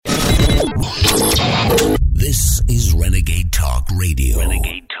Talk Radio.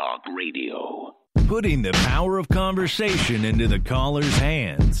 Renegade Talk Radio. Putting the power of conversation into the caller's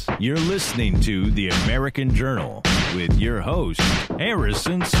hands. You're listening to The American Journal with your host,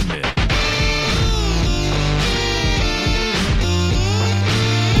 Harrison Smith.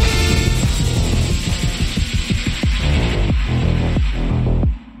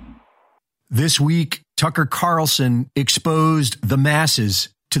 This week, Tucker Carlson exposed the masses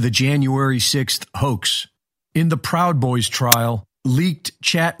to the January 6th hoax. In the Proud Boys trial, leaked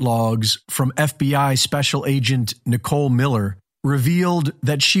chat logs from FBI Special Agent Nicole Miller revealed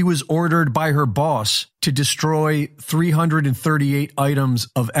that she was ordered by her boss to destroy 338 items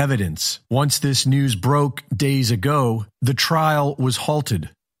of evidence. Once this news broke days ago, the trial was halted.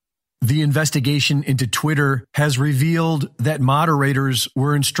 The investigation into Twitter has revealed that moderators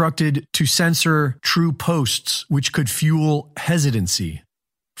were instructed to censor true posts, which could fuel hesitancy.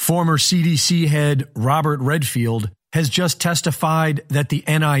 Former CDC head Robert Redfield has just testified that the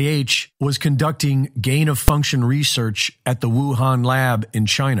NIH was conducting gain-of-function research at the Wuhan lab in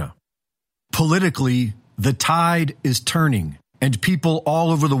China. Politically, the tide is turning, and people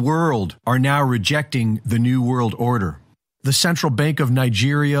all over the world are now rejecting the New World Order. The Central Bank of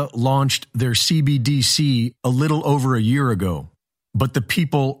Nigeria launched their CBDC a little over a year ago, but the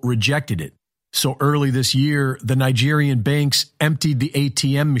people rejected it. So early this year, the Nigerian banks emptied the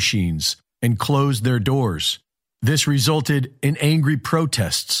ATM machines and closed their doors. This resulted in angry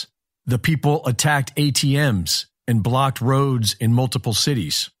protests. The people attacked ATMs and blocked roads in multiple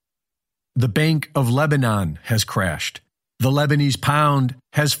cities. The Bank of Lebanon has crashed. The Lebanese pound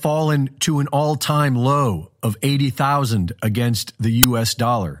has fallen to an all-time low of 80,000 against the U.S.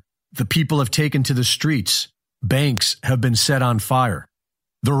 dollar. The people have taken to the streets. Banks have been set on fire.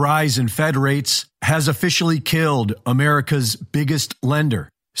 The rise in Fed rates has officially killed America's biggest lender,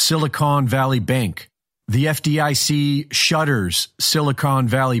 Silicon Valley Bank. The FDIC shutters Silicon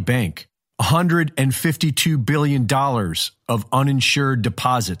Valley Bank. $152 billion of uninsured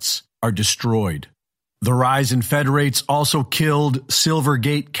deposits are destroyed. The rise in Fed rates also killed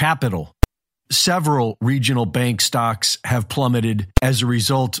Silvergate Capital. Several regional bank stocks have plummeted as a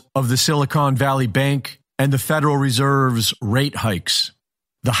result of the Silicon Valley Bank and the Federal Reserve's rate hikes.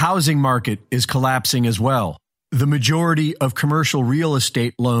 The housing market is collapsing as well. The majority of commercial real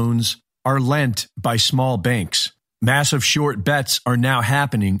estate loans are lent by small banks. Massive short bets are now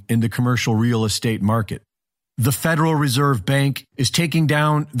happening in the commercial real estate market. The Federal Reserve Bank is taking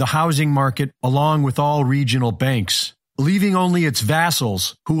down the housing market along with all regional banks, leaving only its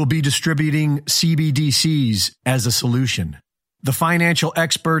vassals who will be distributing CBDCs as a solution. The financial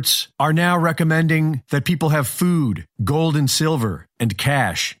experts are now recommending that people have food, gold and silver, and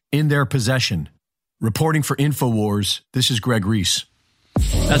cash in their possession. Reporting for InfoWars, this is Greg Reese.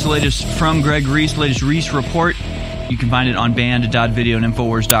 That's the latest from Greg Reese, latest Reese report. You can find it on band.video and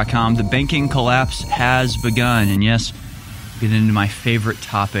Infowars.com. The banking collapse has begun. And yes, get into my favorite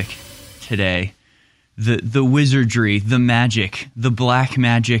topic today. The wizardry, the magic, the black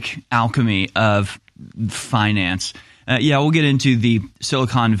magic alchemy of finance. We'll get into the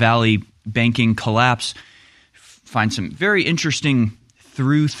Silicon Valley banking collapse. Find some very interesting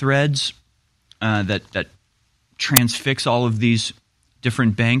through threads that transfix all of these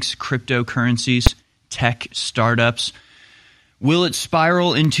different banks, cryptocurrencies, tech startups. Will it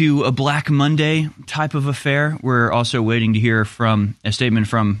spiral into a Black Monday type of affair? We're also waiting to hear from a statement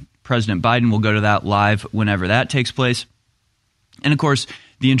from President Biden. We'll go to that live whenever that takes place. And of course,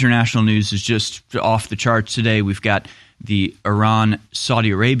 the international news is just off the charts today. We've got the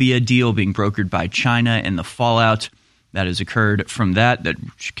Iran-Saudi Arabia deal being brokered by China and the fallout that has occurred from that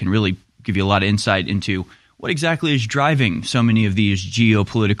can really give you a lot of insight into what exactly is driving so many of these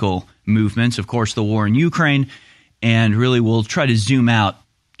geopolitical movements. Of course, the war in Ukraine, and really we'll try to zoom out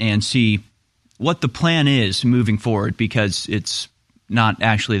and see what the plan is moving forward, because it's not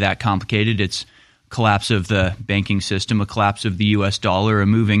actually that complicated. It's collapse of the banking system, a collapse of the U.S. dollar, a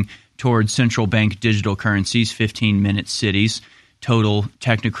moving towards central bank digital currencies, 15-minute cities, total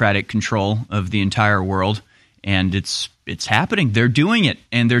technocratic control of the entire world. And it's happening. They're doing it,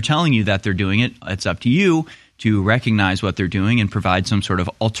 and they're telling you that they're doing it. It's up to you to recognize what they're doing and provide some sort of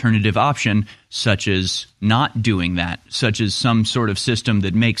alternative option, such as not doing that, such as some sort of system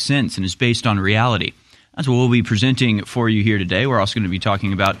that makes sense and is based on reality. That's what we'll be presenting for you here today. We're also going to be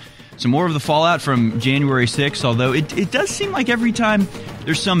talking about some more of the fallout from January 6th, although it does seem like every time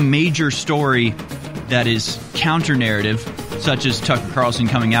there's some major story that is counter-narrative, such as Tucker Carlson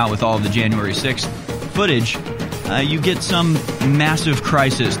coming out with all of the January 6th footage, you get some massive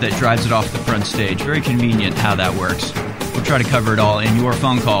crisis that drives it off the front stage. Very convenient how that works. We'll try to cover it all in your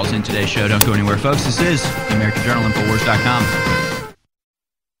phone calls in today's show. Don't go anywhere, folks. This is the American Journal, Infowars.com.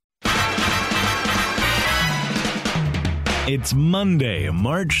 It's Monday,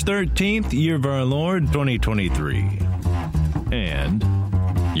 March 13th, year of our Lord, 2023. And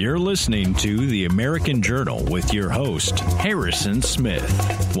you're listening to the American Journal with your host, Harrison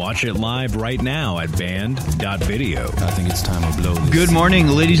Smith. Watch it live right now at band.video. I think it's time to blow this. Good morning,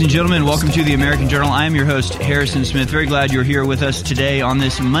 ladies and gentlemen. Welcome to the American Journal. I am your host, Harrison Smith. Very glad you're here with us today on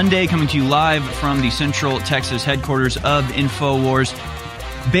this Monday, coming to you live from the Central Texas headquarters of InfoWars.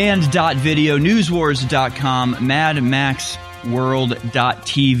 Band.video, newswars.com,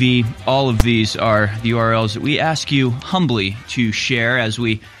 madmaxworld.tv. All of these are the URLs that we ask you humbly to share as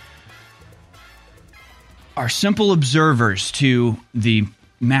we are simple observers to the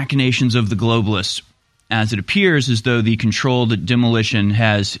machinations of the globalists, as it appears as though the controlled demolition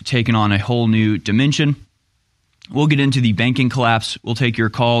has taken on a whole new dimension. We'll get into the banking collapse. We'll take your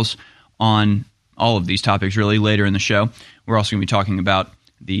calls on all of these topics really later in the show. We're also going to be talking about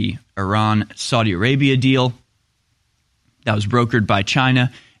the Iran-Saudi Arabia deal that was brokered by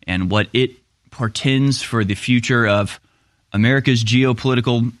China and what it portends for the future of America's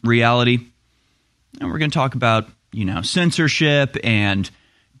geopolitical reality. And we're going to talk about, censorship and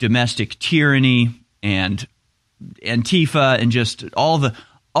domestic tyranny and Antifa and just all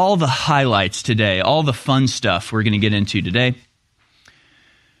the highlights today, all the fun stuff we're going to get into today.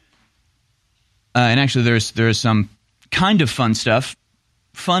 And actually, there's some kind of fun stuff.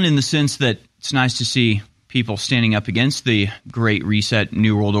 Fun in the sense that it's nice to see people standing up against the Great Reset,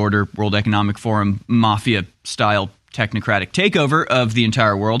 New World Order, World Economic Forum, mafia-style technocratic takeover of the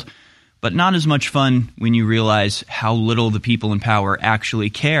entire world, but not as much fun when you realize how little the people in power actually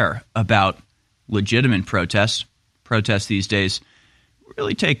care about legitimate protests. Protests these days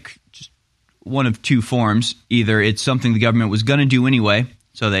really take just one of two forms. Either it's something the government was going to do anyway,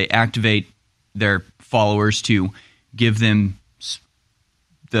 so they activate their followers to give them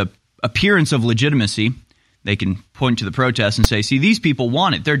the appearance of legitimacy. They can point to the protests and say, see, these people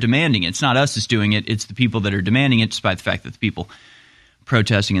want it. They're demanding it. It's not us that's doing it. It's the people that are demanding it, despite the fact that the people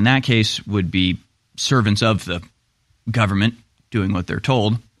protesting in that case would be servants of the government doing what they're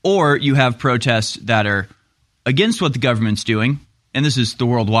told. Or you have protests that are against what the government's doing, and this is the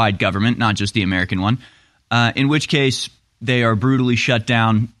worldwide government, not just the American one, in which case they are brutally shut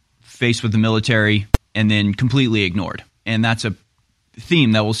down, faced with the military, and then completely ignored. And that's a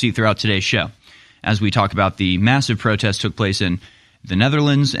theme that we'll see throughout today's show as we talk about the massive protests took place in the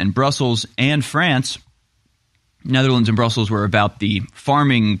Netherlands and Brussels and France. Netherlands and Brussels were about the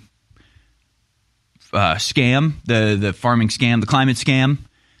farming scam, the farming scam, the climate scam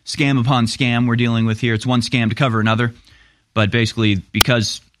upon scam we're dealing with here. It's one scam to cover another, but basically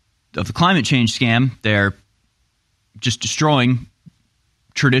because of the climate change scam, they're just destroying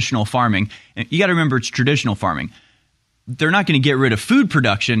traditional farming. And you got to remember, it's traditional farming. They're not going to get rid of food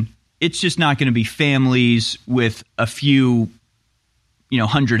production. It's just not going to be families with a few,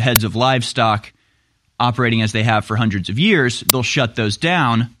 100 heads of livestock operating as they have for hundreds of years. They'll shut those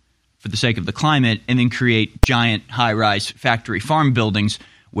down for the sake of the climate and then create giant high-rise factory farm buildings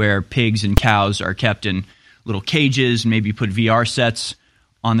where pigs and cows are kept in little cages, maybe put VR sets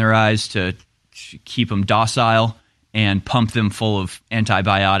on their eyes to keep them docile and pump them full of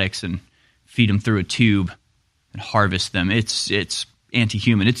antibiotics and feed them through a tube and harvest them. It's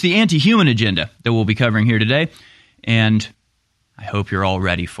anti-human. It's the anti-human agenda that we'll be covering here today, and I hope you're all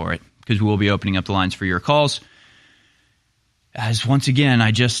ready for it because we will be opening up the lines for your calls. As once again,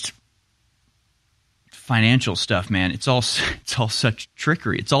 financial stuff, man. It's all such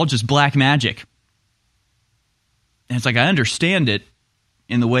trickery. It's all just black magic, and it's like I understand it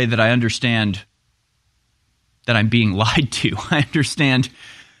in the way that I understand that I'm being lied to. I understand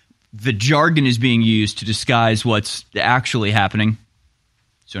the jargon is being used to disguise what's actually happening.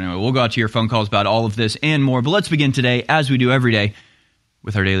 So anyway, we'll go out to your phone calls about all of this and more. But let's begin today, as we do every day,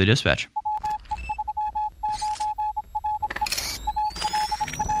 with our Daily Dispatch.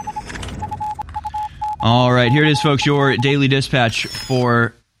 All right, here it is, folks, your Daily Dispatch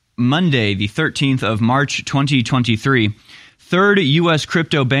for Monday, the 13th of March, 2023. Third U.S.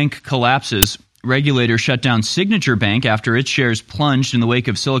 crypto bank collapses. Regulators shut down Signature Bank after its shares plunged in the wake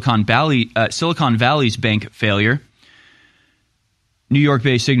of Silicon Valley's bank failure. New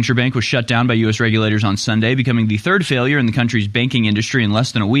York-based Signature Bank was shut down by U.S. regulators on Sunday, becoming the third failure in the country's banking industry in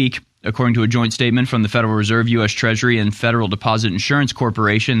less than a week. According to a joint statement from the Federal Reserve, U.S. Treasury, and Federal Deposit Insurance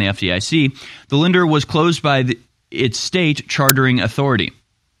Corporation, the FDIC, the lender was closed by its state chartering authority.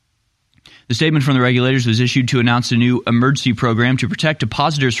 The statement from the regulators was issued to announce a new emergency program to protect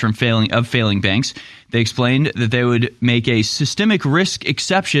depositors from failing banks. They explained that they would make a systemic risk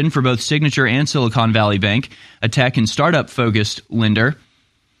exception for both Signature and Silicon Valley Bank, a tech and startup-focused lender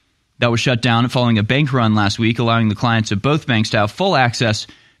that was shut down following a bank run last week, allowing the clients of both banks to have full access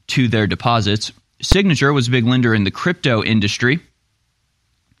to their deposits. Signature was a big lender in the crypto industry.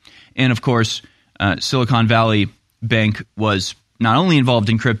 And, of course, Silicon Valley Bank was not only involved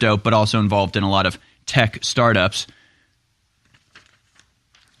in crypto, but also involved in a lot of tech startups.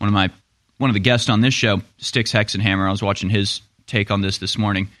 One of the guests on this show, Styx Hexenhammer, I was watching his take on this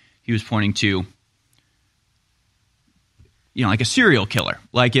morning. He was pointing to, like a serial killer.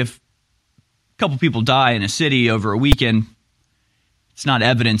 Like if a couple people die in a city over a weekend, it's not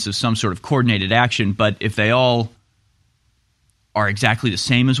evidence of some sort of coordinated action, but if they all are exactly the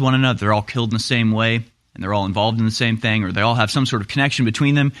same as one another, they're all killed in the same way, and they're all involved in the same thing, or they all have some sort of connection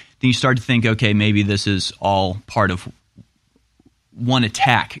between them, then you start to think, okay, maybe this is all part of one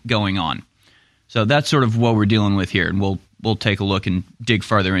attack going on. So that's sort of what we're dealing with here, and we'll take a look and dig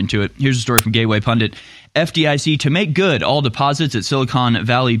further into it. Here's a story from Gateway Pundit. FDIC to make good all deposits at Silicon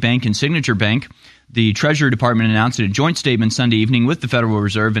Valley Bank and Signature Bank. The Treasury Department announced in a joint statement Sunday evening with the Federal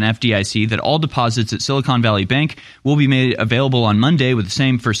Reserve and FDIC that all deposits at Silicon Valley Bank will be made available on Monday, with the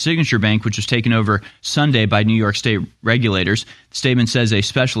same for Signature Bank, which was taken over Sunday by New York State regulators. The statement says a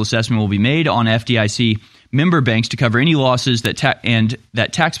special assessment will be made on FDIC member banks to cover any losses that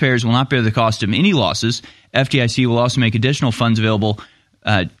taxpayers will not bear the cost of any losses. FDIC will also make additional funds available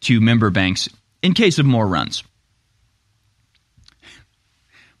to member banks in case of more runs.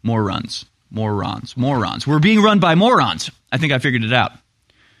 Morons. We're being run by morons. I think I figured it out.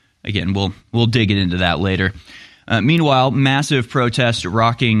 Again, we'll dig into that later. Meanwhile, massive protest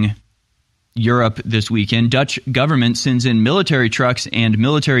rocking Europe this weekend. Dutch government sends in military trucks and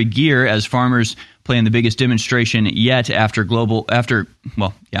military gear as farmers plan the biggest demonstration yet after global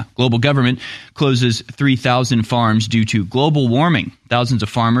government closes 3,000 farms due to global warming. Thousands of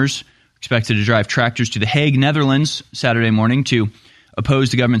farmers expected to drive tractors to The Hague, Netherlands, Saturday morning to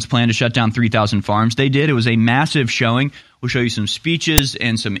oppose the government's plan to shut down 3,000 farms. They did. It was a massive showing. We'll show you some speeches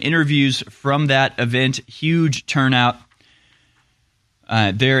and some interviews from that event. Huge turnout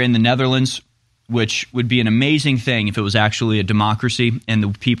there in the Netherlands, which would be an amazing thing if it was actually a democracy and the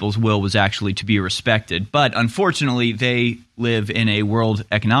people's will was actually to be respected. But unfortunately, they live in a World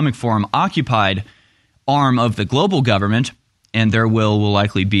Economic Forum occupied arm of the global government, and their will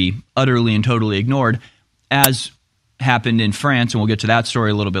likely be utterly and totally ignored, as happened in France, and we'll get to that story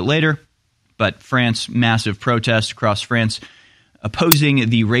a little bit later. But France, massive protests across France opposing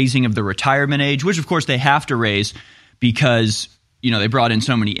the raising of the retirement age, which of course they have to raise because, they brought in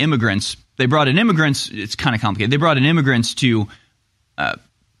so many immigrants. It's kind of complicated. They brought in immigrants to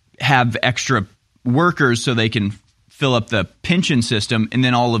have extra workers so they can fill up the pension system, and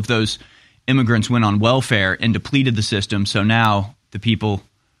then all of those immigrants went on welfare and depleted the system. So now the people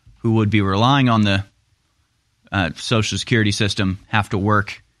who would be relying on the Social Security system have to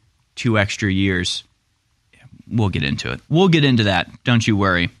work 2 extra years. We'll get into it. We'll get into that. Don't you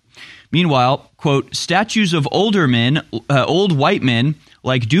worry. Meanwhile, quote, statues of old white men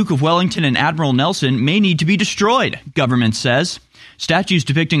like Duke of Wellington and Admiral Nelson may need to be destroyed, government says. Statues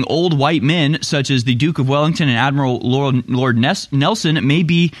depicting old white men, such as the Duke of Wellington and Admiral Lord Nelson, may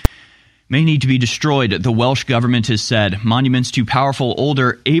need to be destroyed, the Welsh government has said. Monuments to powerful,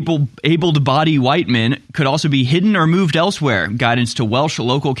 older, able-to-body white men could also be hidden or moved elsewhere. Guidance to Welsh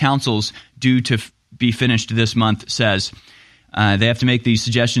local councils due to be finished this month says. They have to make these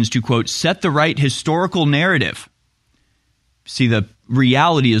suggestions to, quote, set the right historical narrative. See, the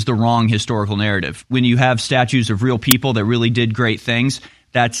reality is the wrong historical narrative. When you have statues of real people that really did great things,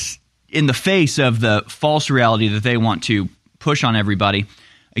 that's in the face of the false reality that they want to push on everybody.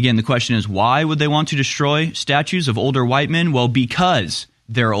 Again, the question is, why would they want to destroy statues of older white men? Well, because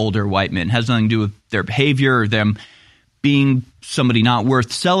they're older white men. It has nothing to do with their behavior or them being somebody not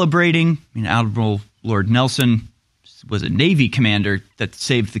worth celebrating. Admiral Lord Nelson was a Navy commander that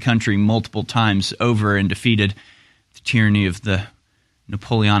saved the country multiple times over and defeated the tyranny of the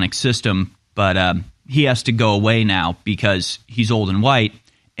Napoleonic system. But he has to go away now because he's old and white,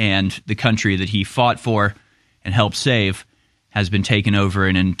 and the country that he fought for and helped save has been taken over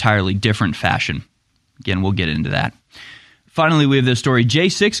in an entirely different fashion. Again, we'll get into that. Finally, we have this story.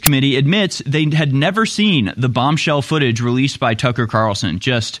 J6 committee admits they had never seen the bombshell footage released by Tucker Carlson.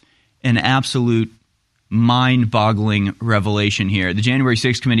 Just an absolute mind-boggling revelation here. The January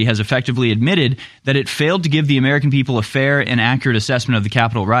 6th committee has effectively admitted that it failed to give the American people a fair and accurate assessment of the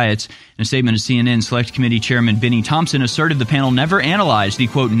Capitol riots. In a statement to CNN, Select Committee Chairman Benny Thompson asserted the panel never analyzed the,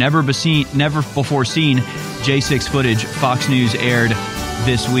 quote, never before seen J6 footage Fox News aired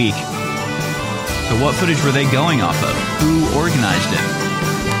this week. So what footage were they going off of? Who organized it?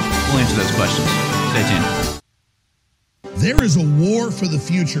 We'll answer those questions. Stay tuned. There is a war for the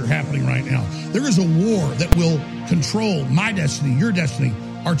future happening right now. There is a war that will control my destiny, your destiny,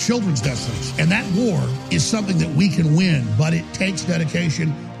 our children's destinies. And that war is something that we can win, but it takes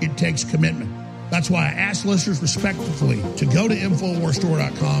dedication, it takes commitment. That's why I ask listeners respectfully to go to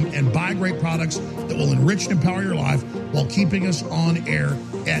InfoWarsStore.com and buy great products that will enrich and empower your life while keeping us on air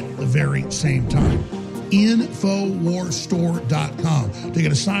at the very same time. InfoWarsStore.com to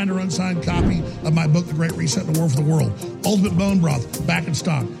get a signed or unsigned copy of my book, The Great Reset and the War for the World. Ultimate Bone Broth, back in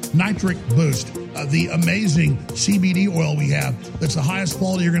stock. Nitric Boost, the amazing CBD oil we have that's the highest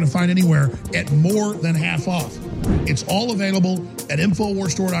quality you're going to find anywhere at more than half off. It's all available at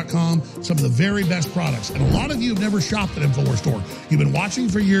InfoWarsStore.com, some of the very best products. And a lot of you have never shopped at InfoWars Store. You've been watching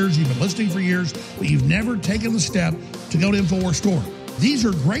for years, you've been listening for years, but you've never taken the step to go to InfoWars Store. These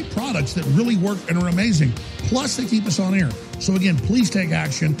are great products that really work and are amazing. Plus, they keep us on air. So again, please take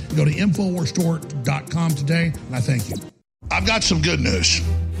action. Go to InfoWarsStore.com today, and I thank you. I've got some good news.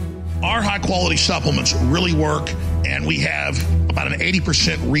 Our high-quality supplements really work, and we have about an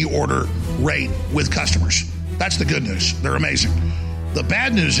 80% reorder rate with customers. That's the good news. They're amazing. The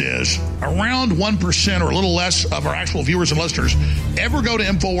bad news is around 1% or a little less of our actual viewers and listeners ever go to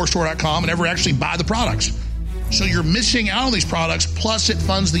InfoWarsStore.com and ever actually buy the products. So you're missing out on these products, plus it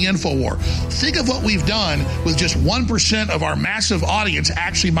funds the InfoWar. Think of what we've done with just 1% of our massive audience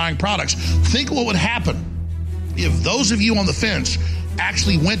actually buying products. Think what would happen if those of you on the fence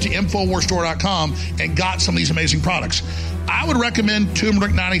actually went to InfoWarsStore.com and got some of these amazing products. I would recommend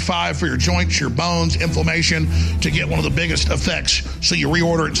Turmeric 95 for your joints, your bones, inflammation, to get one of the biggest effects so you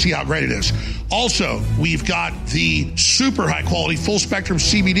reorder it and see how great it is. Also, we've got the super high quality full spectrum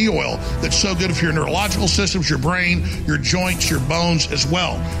CBD oil that's so good for your neurological systems, your brain, your joints, your bones as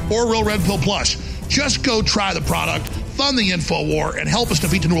well. Or Real Red Pill Plus. Just go try the product, fund the InfoWar, and help us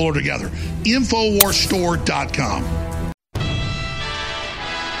defeat the New World Order together. InfoWarsStore.com.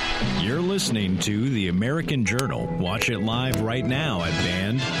 You're listening to The American Journal. Watch it live right now at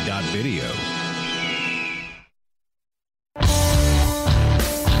band.video.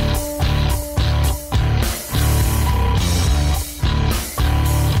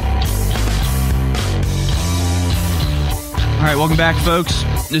 All right, welcome back, folks.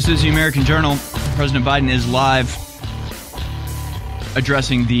 This is The American Journal. President Biden is live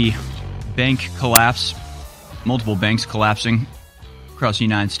addressing the bank collapse, multiple banks collapsing across the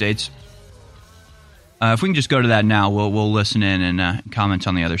United States. If we can just go to that now, we'll listen in and comment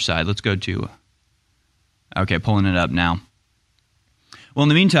on the other side. Let's go to... Okay, pulling it up now. Well, in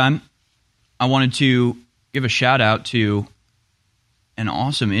the meantime, I wanted to give a shout-out to an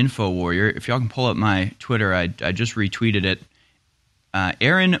awesome info warrior. If y'all can pull up my Twitter, I just retweeted it.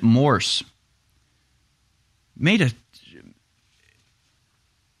 Aaron Morse made a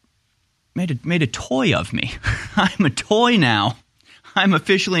toy of me. I'm a toy now. I'm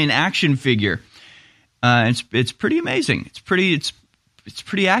officially an action figure. It's pretty amazing. It's pretty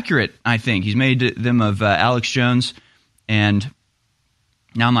accurate, I think. He's made them of Alex Jones and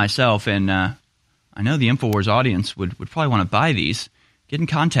now myself, and I know the InfoWars audience would probably want to buy these. Get in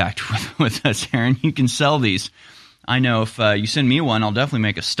contact with us, Aaron. You can sell these. I know if you send me one, I'll definitely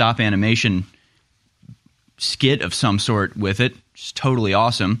make a stop animation skit of some sort with it. It's totally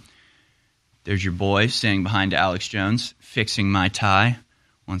awesome. There's your boy standing behind Alex Jones, fixing my tie.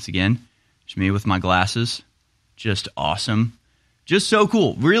 Once again, it's me with my glasses. Just awesome. Just so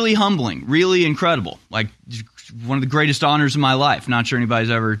cool. Really humbling. Really incredible. Like one of the greatest honors of my life. Not sure anybody's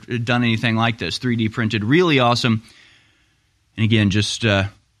ever done anything like this. 3D printed. Really awesome. And again, just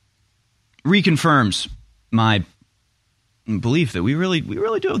reconfirms my belief that we really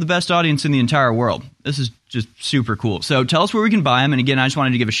do have the best audience in the entire world. This is just super cool. So tell us where we can buy them. And again, I just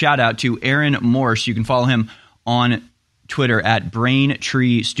wanted to give a shout out to Aaron Morse. You can follow him on Twitter at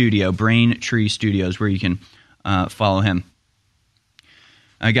Braintree Studio. Braintree Studios, where you can follow him.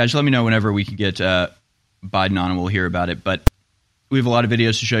 Guys, let me know whenever we can get Biden on and we'll hear about it. But we have a lot of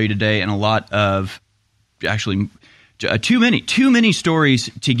videos to show you today and a lot of, actually, too many stories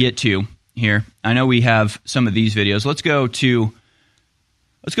to get to here. I know we have some of these videos. Let's go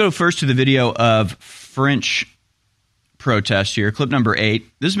first to the video of French protest here, clip number 8.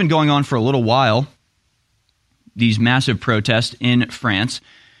 This has been going on for a little while. These massive protests in France,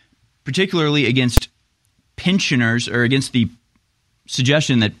 particularly against pensioners, or against the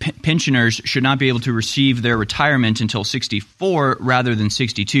suggestion that pensioners should not be able to receive their retirement until 64 rather than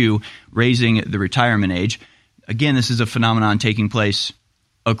 62, raising the retirement age. Again, this is a phenomenon taking place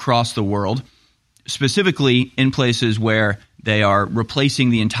across the world, specifically in places where they are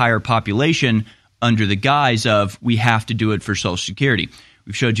replacing the entire population under the guise of, we have to do it for Social Security.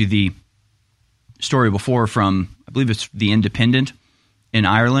 We've showed you the story before from, I believe it's The Independent in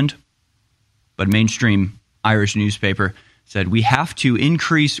Ireland, but a mainstream Irish newspaper said we have to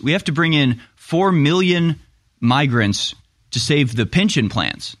bring in 4 million migrants to save the pension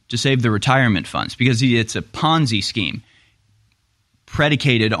plans, to save the retirement funds, because it's a Ponzi scheme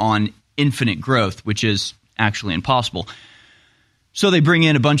predicated on infinite growth, which is actually impossible. So they bring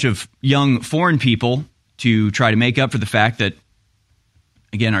in a bunch of young foreign people to try to make up for the fact that,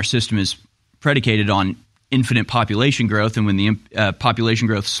 again, our system is predicated on infinite population growth, and when the population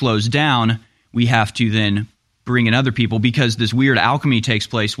growth slows down, we have to then bring in other people, because this weird alchemy takes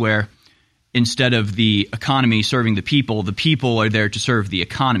place where instead of the economy serving the people are there to serve the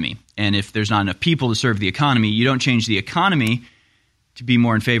economy. And if there's not enough people to serve the economy, you don't change the economy to be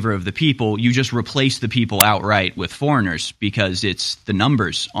more in favor of the people. You just replace the people outright with foreigners, because it's the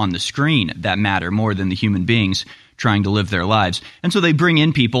numbers on the screen that matter more than the human beings trying to live their lives. And so they bring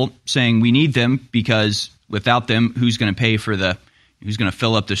in people saying we need them, because without them, who's going to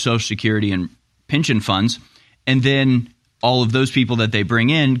fill up the Social Security and pension funds? And then all of those people that they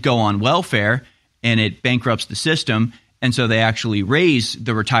bring in go on welfare, and it bankrupts the system. And so they actually raise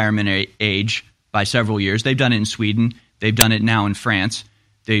the retirement age by several years. They've done it in Sweden. They've done it now in France.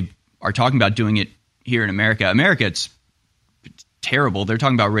 They are talking about doing it here in America. America, it's terrible. They're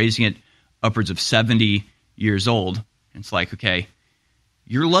talking about raising it upwards of 70 years old. It's like, okay,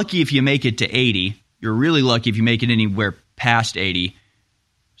 you're lucky if you make it to 80. You're really lucky if you make it anywhere past 80.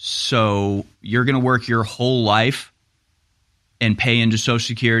 So you're going to work your whole life and pay into Social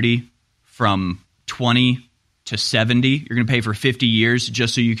Security from 20 to 70. You're going to pay for 50 years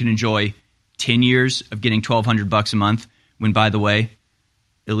just so you can enjoy 10 years of getting $1,200 a month, when, by the way,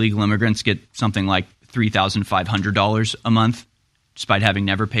 illegal immigrants get something like $3,500 a month despite having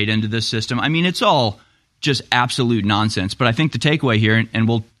never paid into this system. I mean, it's all just absolute nonsense. But I think the takeaway here, and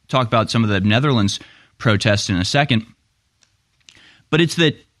we'll talk about some of the Netherlands protests in a second, but it's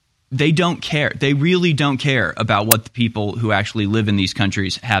that they don't care. They really don't care about what the people who actually live in these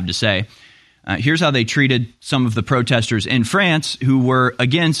countries have to say. Here's how they treated some of the protesters in France who were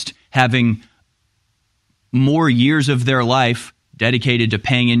against having more years of their life dedicated to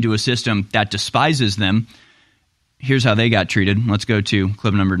paying into a system that despises them. Here's how they got treated. Let's go to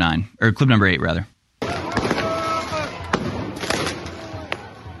clip number 8, rather.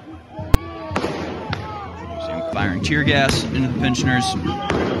 Firing tear gas into the pensioners.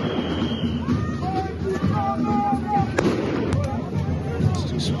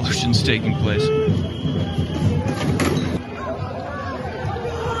 Explosions taking place.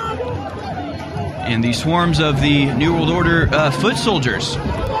 And the swarms of the New World Order foot soldiers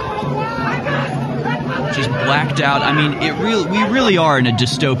just blacked out. I mean, we really are in a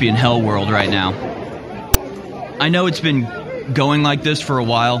dystopian hell world right now. I know it's been going like this for a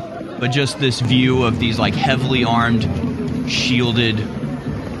while, but just this view of these like heavily armed, shielded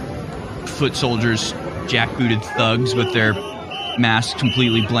foot soldiers, jackbooted thugs with their masks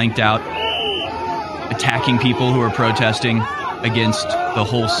completely blanked out, attacking people who are protesting against the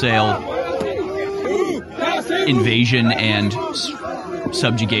wholesale invasion and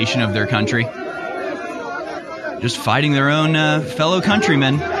subjugation of their country. Just fighting their own fellow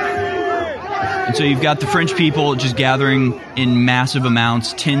countrymen. And so you've got the French people just gathering in massive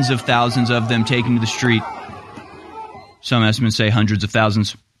amounts, tens of thousands of them taking to the street. Some estimates say hundreds of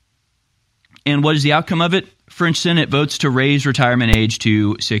thousands. And what is the outcome of it? French Senate votes to raise retirement age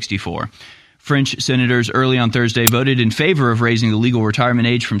to 64. French senators early on Thursday voted in favor of raising the legal retirement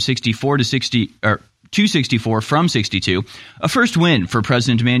age from 64 to 64 from 62, a first win for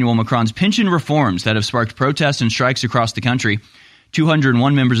President Emmanuel Macron's pension reforms that have sparked protests and strikes across the country.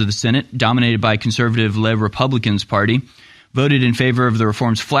 201 members of the Senate, dominated by conservative Les Republicans Party, voted in favor of the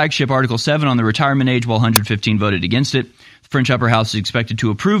reform's flagship Article 7 on the retirement age, while 115 voted against it. The French upper house is expected to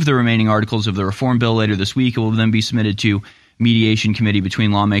approve the remaining articles of the reform bill later this week. It will then be submitted to mediation committee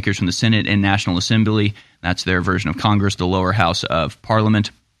between lawmakers from the Senate and National Assembly. That's their version of Congress, the lower house of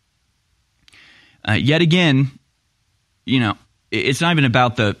Parliament. Yet again, it's not even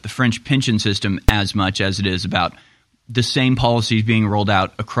about the French pension system as much as it is about the same policies being rolled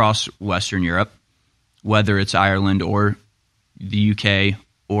out across Western Europe, whether it's Ireland or the UK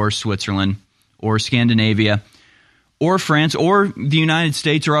or Switzerland or Scandinavia or France or the United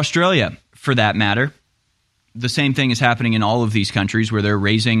States or Australia, for that matter. the same thing is happening in all of these countries where they're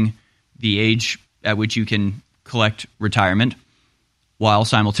raising the age at which you can collect retirement while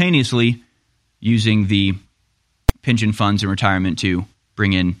simultaneously using the pension funds and retirement to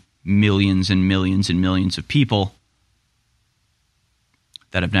bring in millions and millions and millions of people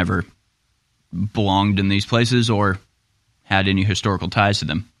that have never belonged in these places or had any historical ties to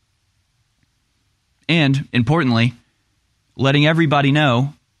them. And importantly, letting everybody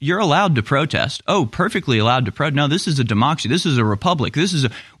know you're allowed to protest. Oh, perfectly allowed to protest. No, this is a democracy. This is a republic.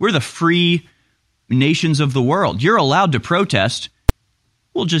 We're the free nations of the world. You're allowed to protest.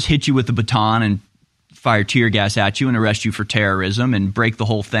 We'll just hit you with a baton and fire tear gas at you and arrest you for terrorism and break the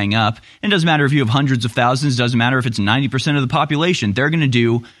whole thing up. It doesn't matter if you have hundreds of thousands. It doesn't matter if it's 90% of the population. They're going to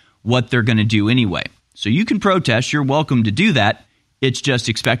do what they're going to do anyway. So you can protest. You're welcome to do that. It's just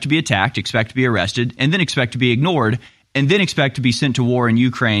expect to be attacked, expect to be arrested, and then expect to be ignored, and then expect to be sent to war in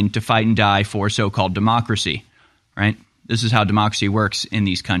Ukraine to fight and die for so-called democracy, right? This is how democracy works in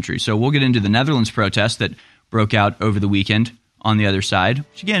these countries. So we'll get into the Netherlands protest that broke out over the weekend on the other side,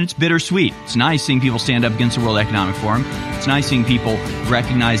 which again, it's bittersweet. It's nice seeing people stand up against the World Economic Forum. It's nice seeing people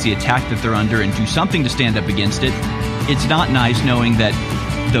recognize the attack that they're under and do something to stand up against it. It's not nice knowing that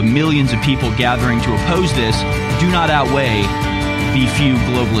the millions of people gathering to oppose this do not outweigh the few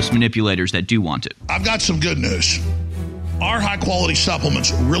globalist manipulators that do want it. I've got some good news. Our high-quality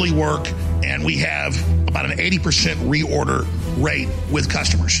supplements really work, and we have about an 80% reorder rate with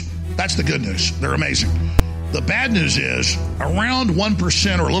customers. That's the good news. They're amazing. The bad news is around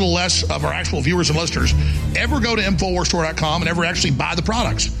 1% or a little less of our actual viewers and listeners ever go to InfoWarsStore.com and ever actually buy the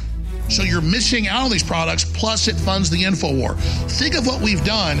products. So you're missing out on these products, plus it funds the InfoWar. Think of what we've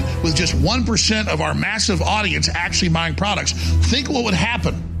done with just 1% of our massive audience actually buying products. Think what would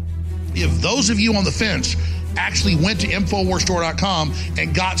happen if those of you on the fence actually went to InfoWarsStore.com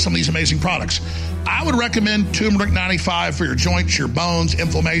and got some of these amazing products. I would recommend Turmeric 95 for your joints, your bones,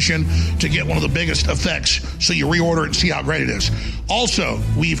 inflammation, to get one of the biggest effects so you reorder it and see how great it is. Also,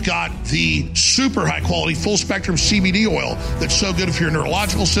 we've got the super high quality full spectrum CBD oil that's so good for your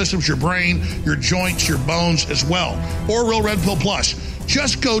neurological systems, your brain, your joints, your bones as well. Or Real Red Pill Plus.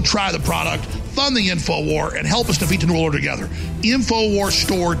 Just go try the product, fund the InfoWar, and help us defeat the New World Order together.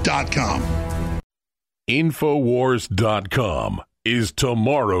 InfoWarsStore.com. InfoWars.com is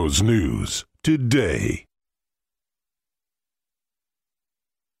tomorrow's news today.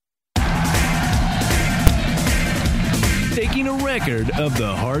 Taking a record of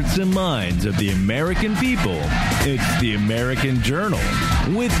the hearts and minds of the American people, it's the American Journal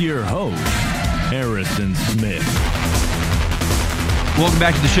with your host, Harrison Smith. Welcome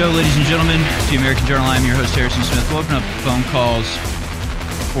back to the show, ladies and gentlemen. To the American Journal, I'm your host, Harrison Smith. We'll open up phone calls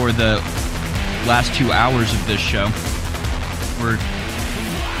for the last 2 hours of this show. We're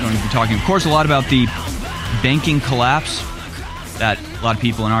going to be talking, of course, a lot about the banking collapse that a lot of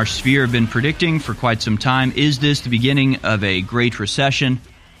people in our sphere have been predicting for quite some time. Is this the beginning of a great recession?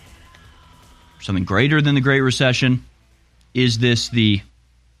 Something greater than the Great Recession? Is this the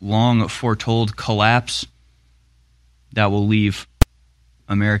long foretold collapse that will leave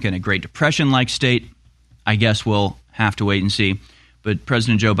America in a Great Depression-like state? I guess we'll have to wait and see. But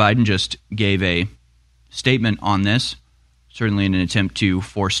President Joe Biden just gave a statement on this, certainly in an attempt to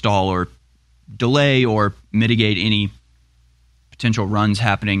forestall or delay or mitigate any potential runs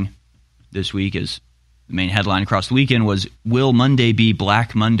happening this week, as the main headline across the weekend was, will Monday be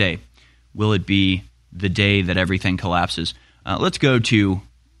Black Monday? Will it be the day that everything collapses? Let's go to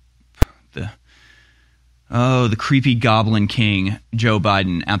the creepy Goblin King, Joe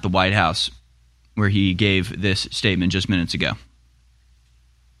Biden, at the White House, where he gave this statement just minutes ago.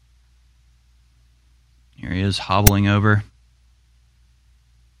 Here he is, hobbling over.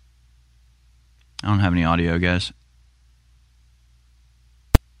 I don't have any audio, guys.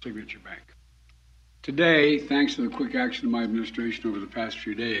 Signature Bank. Today, thanks to the quick action of my administration over the past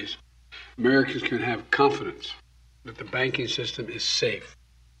few days, Americans can have confidence that the banking system is safe.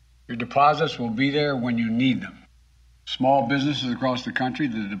 Your deposits will be there when you need them. Small businesses across the country,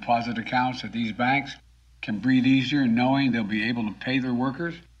 the deposit accounts at these banks can breathe easier knowing they'll be able to pay their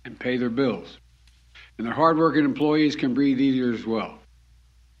workers and pay their bills. And their hardworking employees can breathe easier as well.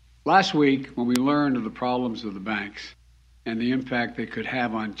 Last week, when we learned of the problems of the banks and the impact they could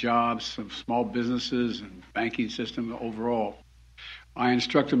have on jobs of small businesses and banking system overall, I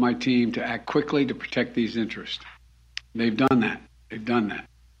instructed my team to act quickly to protect these interests. They've done that.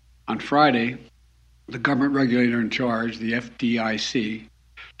 On Friday, the government regulator in charge, the FDIC,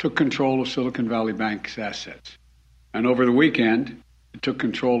 took control of Silicon Valley Bank's assets. And over the weekend, it took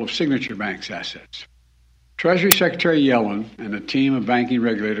control of Signature Bank's assets. Treasury Secretary Yellen and a team of banking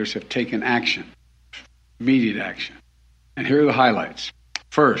regulators have taken action immediate action. And here are the highlights.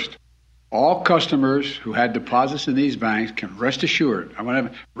 First, all customers who had deposits in these banks can rest assured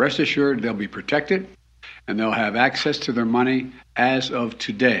they'll be protected and they'll have access to their money as of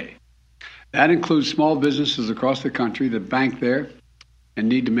today. That includes small businesses across the country that bank there and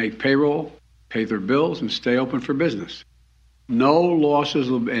need to make payroll, pay their bills, and stay open for business. No losses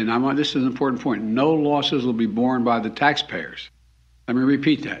will be, and this is an important point, no losses will be borne by the taxpayers. Let me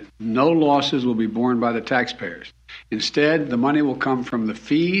repeat that. No losses will be borne by the taxpayers. Instead, the money will come from the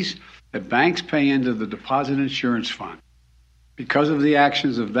fees that banks pay into the Deposit Insurance Fund. Because of the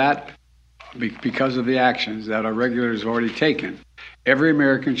actions that our regulators have already taken, every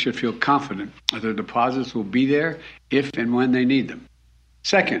American should feel confident that their deposits will be there if and when they need them.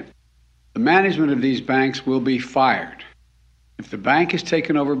 Second, the management of these banks will be fired. If the bank is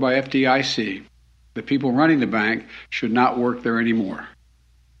taken over by FDIC, the people running the bank should not work there anymore.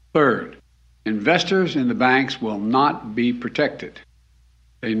 Third, investors in the banks will not be protected.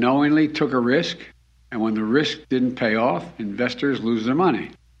 They knowingly took a risk, and when the risk didn't pay off, investors lose their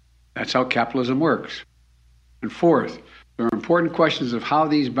money. That's how capitalism works. And fourth, there are important questions of how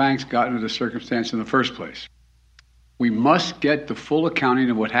these banks got into the circumstance in the first place. We must get the full accounting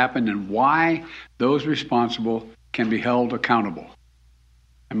of what happened and why those responsible can be held accountable.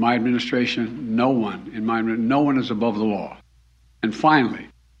 In my administration, no one is above the law. And finally,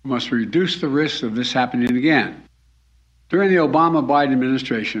 we must reduce the risk of this happening again. During the Obama-Biden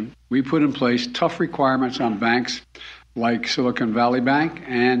administration, we put in place tough requirements on banks like Silicon Valley Bank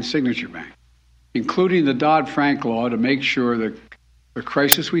and Signature Bank, including the Dodd-Frank law to make sure that the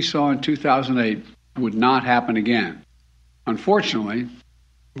crisis we saw in 2008 would not happen again. Unfortunately,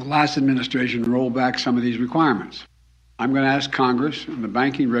 the last administration rolled back some of these requirements. I'm going to ask Congress and the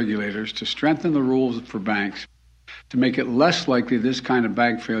banking regulators to strengthen the rules for banks to make it less likely this kind of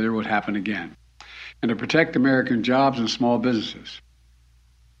bank failure would happen again, and to protect American jobs and small businesses.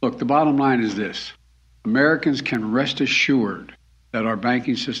 Look, the bottom line is this. Americans can rest assured that our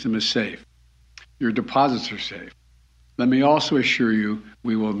banking system is safe. Your deposits are safe. Let me also assure you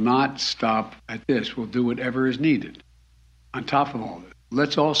we will not stop at this. We'll do whatever is needed. On top of all this,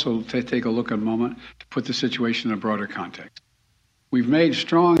 let's also take a look at a moment to put the situation in a broader context. We've made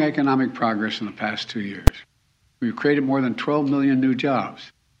strong economic progress in the past 2 years. We've created more than 12 million new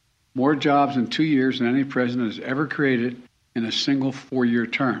jobs, more jobs in 2 years than any president has ever created in a single 4-year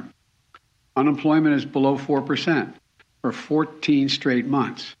term. Unemployment is below 4% for 14 straight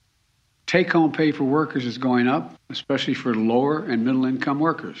months. Take-home pay for workers is going up, especially for lower and middle-income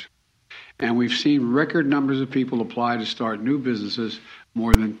workers. And we've seen record numbers of people apply to start new businesses,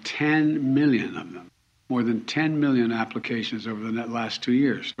 more than 10 million of them, more than 10 million applications over the last 2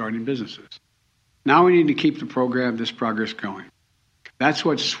 years starting businesses. Now we need to keep this progress going. That's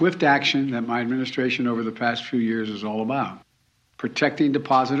what swift action that my administration over the past few years is all about. Protecting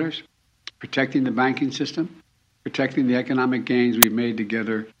depositors, protecting the banking system, protecting the economic gains we've made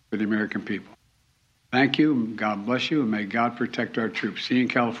together for the American people. Thank you, God bless you, and may God protect our troops. See you in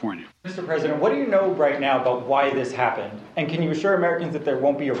California. Mr. President, what do you know right now about why this happened? And can you assure Americans that there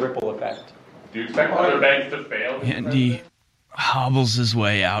won't be a ripple effect? Do you expect other banks to fail? And he hobbles his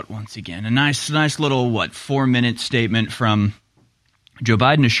way out once again. A nice little, 4-minute statement from Joe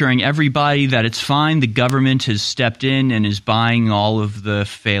Biden assuring everybody that it's fine. The government has stepped in and is buying all of the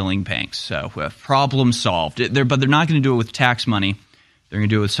failing banks. So problem solved. But they're not going to do it with tax money. They're going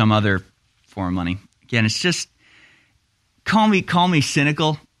to do it with some other form of money. Again, it's just call me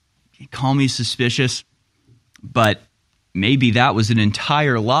cynical, call me suspicious, but maybe that was an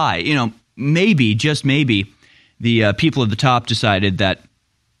entire lie. Maybe, just maybe, the people at the top decided that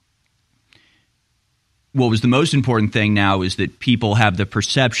what was the most important thing now is that people have the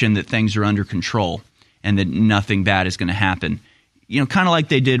perception that things are under control and that nothing bad is going to happen. Kind of like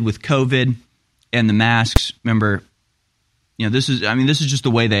they did with COVID and the masks. Remember, this is just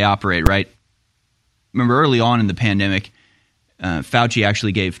the way they operate, right? Remember early on in the pandemic, Fauci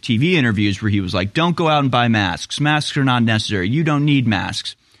actually gave TV interviews where he was like, don't go out and buy masks. Masks are not necessary. You don't need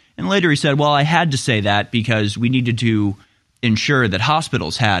masks. And later he said, well, I had to say that because we needed to ensure that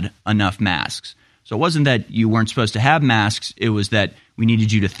hospitals had enough masks. So it wasn't that you weren't supposed to have masks. It was that we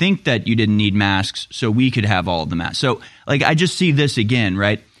needed you to think that you didn't need masks so we could have all of the masks. So I just see this again,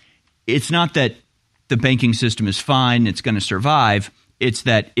 right? It's not that the banking system is fine, it's going to survive. It's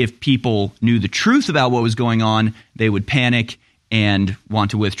that if people knew the truth about what was going on, they would panic and want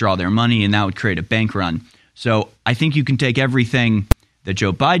to withdraw their money, and that would create a bank run. So I think you can take everything that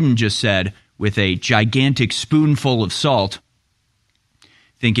Joe Biden just said with a gigantic spoonful of salt,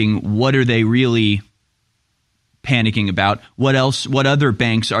 thinking, what are they really panicking about? What else? What other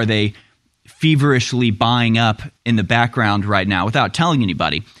banks are they feverishly buying up in the background right now without telling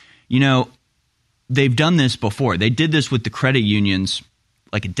anybody. They've done this before. They did this with the credit unions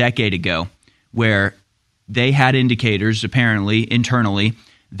like a decade ago, where they had indicators, apparently, internally,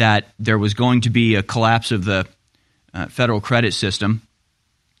 that there was going to be a collapse of the federal credit system.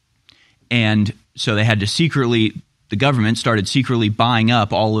 And so they had to the government started secretly buying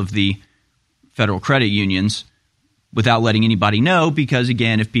up all of the federal credit unions without letting anybody know, because,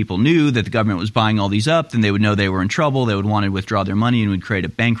 again, if people knew that the government was buying all these up, then they would know they were in trouble. They would want to withdraw their money and would create a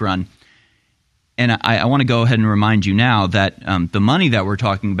bank run. And I want to go ahead and remind you now that the money that we're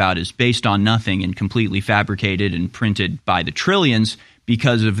talking about is based on nothing and completely fabricated and printed by the trillions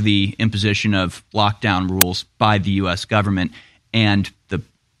because of the imposition of lockdown rules by the U.S. government and the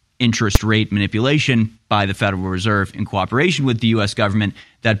interest rate manipulation by the Federal Reserve in cooperation with the U.S. government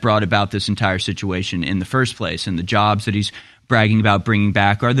that brought about this entire situation in the first place. And the jobs that he's bragging about bringing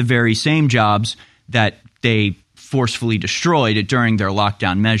back are the very same jobs that they forcefully destroyed during their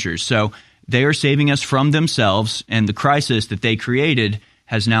lockdown measures. So they are saving us from themselves, and the crisis that they created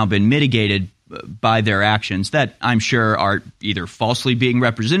has now been mitigated by their actions that I'm sure are either falsely being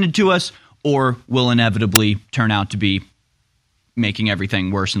represented to us or will inevitably turn out to be making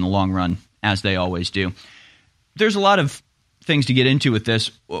everything worse in the long run, as they always do. There's a lot of things to get into with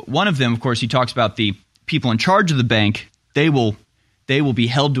this. One of them, of course, he talks about the people in charge of the bank. They will be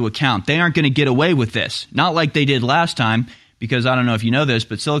held to account. They aren't going to get away with this, not like they did last time. Because I don't know if you know this,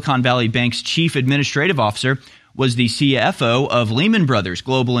 but Silicon Valley Bank's chief administrative officer was the CFO of Lehman Brothers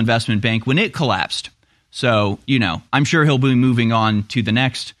Global Investment Bank when it collapsed. So, I'm sure he'll be moving on to the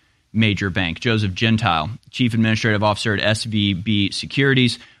next major bank. Joseph Gentile, chief administrative officer at SVB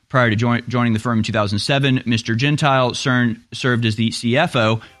Securities. Prior to joining the firm in 2007, Mr. Gentile served as the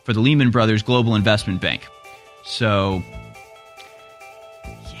CFO for the Lehman Brothers Global Investment Bank. So,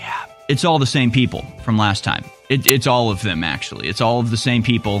 yeah, it's all the same people from last time. It's all of them, actually. It's all of the same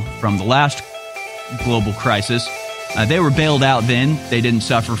people from the last global crisis. They were bailed out then. They didn't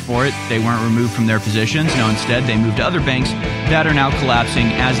suffer for it. They weren't removed from their positions. No, instead, they moved to other banks that are now collapsing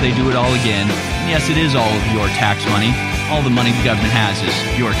as they do it all again. And yes, it is all of your tax money. All the money the government has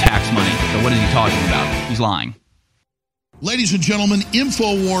is your tax money. So what is he talking about? He's lying. Ladies and gentlemen,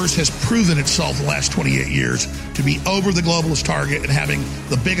 InfoWars has proven itself the last 28 years to be over the globalist target and having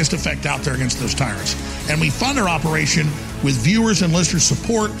the biggest effect out there against those tyrants. And we fund our operation with viewers and listeners'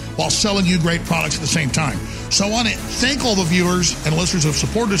 support while selling you great products at the same time. So I want to thank all the viewers and listeners who have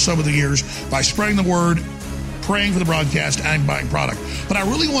supported us over the years by spreading the word, praying for the broadcast, and buying product. But I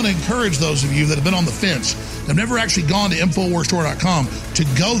really want to encourage those of you that have been on the fence, that have never actually gone to InfoWarsStore.com, to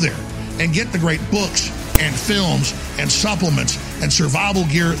go there and get the great books and films and supplements and survival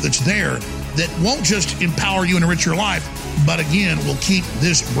gear that's there that won't just empower you and enrich your life, but again, will keep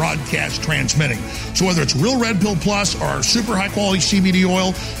this broadcast transmitting. So whether it's Real Red Pill Plus or our super high quality CBD oil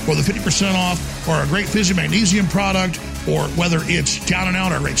or the 50% off or our great Physi Magnesium product, or whether it's Down and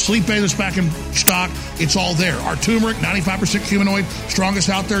Out, our great sleep aid that's back in stock, it's all there. Our turmeric, 95% humanoid, strongest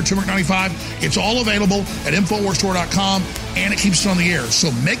out there, turmeric 95. It's all available at InfoWarsStore.com, and it keeps us on the air.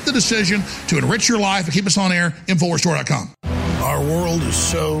 So make the decision to enrich your life and keep us on air, InfoWarsStore.com. Our world is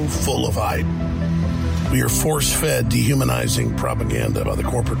so full of hype. We are force-fed dehumanizing propaganda by the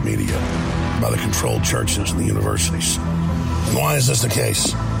corporate media, by the controlled churches and the universities. And why is this the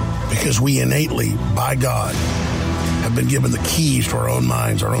case? Because we innately, by God, have been given the keys to our own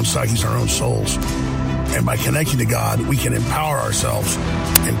minds, our own psyches, our own souls. And by connecting to God, we can empower ourselves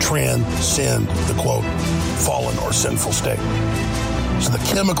and transcend the, quote, fallen or sinful state. So the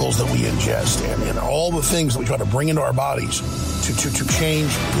chemicals that we ingest and all the things that we try to bring into our bodies to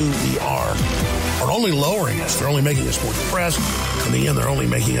change who we are only lowering us. They're only making us more depressed. In the end, they're only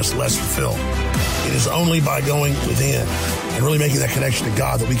making us less fulfilled. It is only by going within and really making that connection to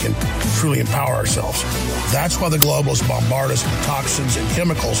God that we can truly empower ourselves. That's why the globalists bombard us with toxins and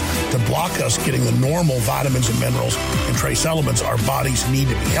chemicals to block us getting the normal vitamins and minerals and trace elements our bodies need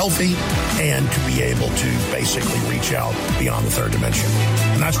to be healthy and to be able to basically reach out beyond the third dimension.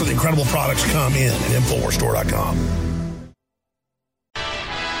 And that's where the incredible products come in at InfoWarsStore.com.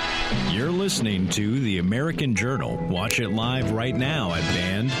 You're listening to The American Journal. Watch it live right now at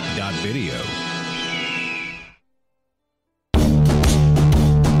band.video.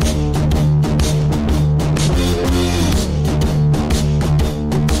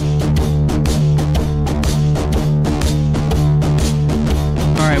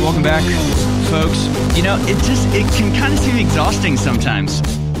 All right, welcome back, folks. You know, it can kind of seem exhausting sometimes.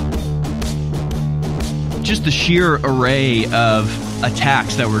 Just the sheer array of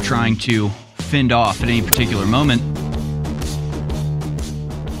attacks that we're trying to fend off at any particular moment.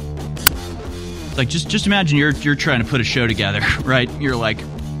 like just imagine you're trying to put a show together, right? You're like,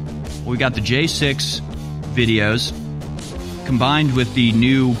 well, we got the J6 videos combined with the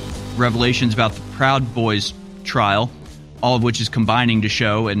new revelations about the Proud Boys trial, all of which is combining to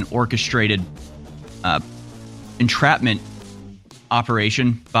show an orchestrated entrapment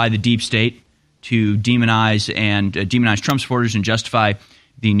operation by the deep state to demonize Trump supporters and justify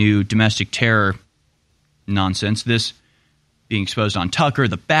the new domestic terror nonsense. This being exposed on Tucker,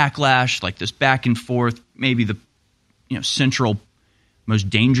 the backlash, like this back and forth, maybe the central most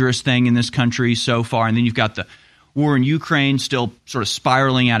dangerous thing in this country so far. And then you've got the war in Ukraine still sort of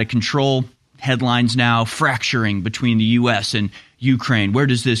spiraling out of control. Headlines now fracturing between the U.S. and Ukraine. Where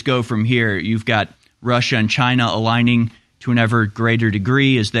does this go from here? You've got Russia and China aligning to an ever greater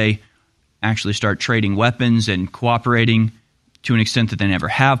degree as they actually start trading weapons and cooperating to an extent that they never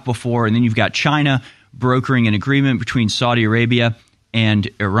have before. And then you've got China brokering an agreement between Saudi Arabia and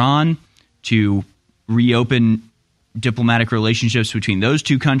Iran to reopen diplomatic relationships between those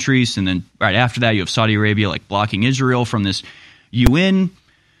two countries. And then right after that, you have Saudi Arabia like blocking Israel from this UN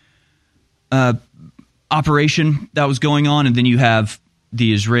operation that was going on. And then you have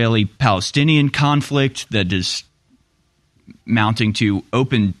the Israeli-Palestinian conflict that is mounting to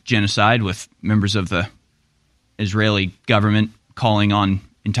open genocide with members of the Israeli government calling on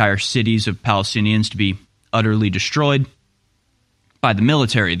entire cities of Palestinians to be utterly destroyed by the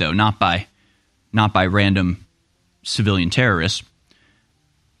military, though, not by random civilian terrorists.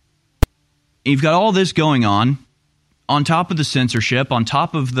 You've got all this going on top of the censorship, on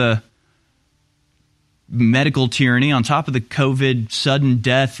top of the medical tyranny, on top of the COVID sudden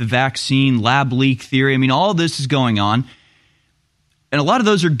death vaccine lab leak theory. I mean, all this is going on. And a lot of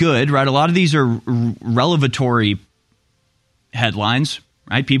those are good, right? A lot of these are revelatory headlines,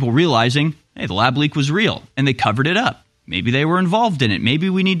 right? People realizing, hey, the lab leak was real and they covered it up. Maybe they were involved in it. Maybe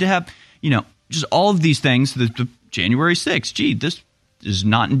we need to have, just all of these things. The January 6th, gee, this is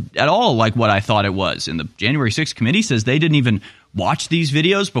not at all like what I thought it was. And the January 6th committee says they didn't even watch these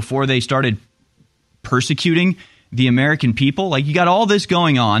videos before they started persecuting the American people. Like, you got all this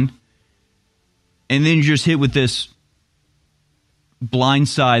going on, and then you're just hit with this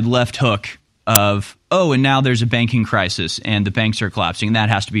blindside left hook of, oh, and now there's a banking crisis and the banks are collapsing. And that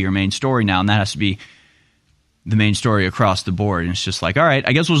has to be your main story now, and that has to be the main story across the board. And it's just like, all right,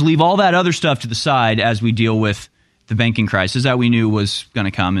 I guess we'll just leave all that other stuff to the side as we deal with the banking crisis that we knew was going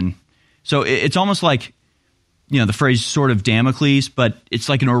to come. And so it's almost like, the phrase sword of Damocles, but it's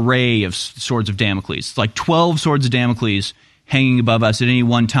like an array of swords of Damocles. It's like 12 swords of Damocles hanging above us at any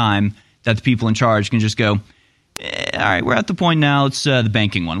one time that the people in charge can just go, all right, we're at the point now, it's the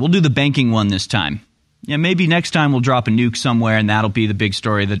banking one. We'll do the banking one this time. Yeah, maybe next time we'll drop a nuke somewhere and that'll be the big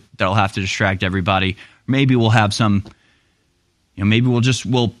story that'll have to distract everybody. Maybe we'll have some, maybe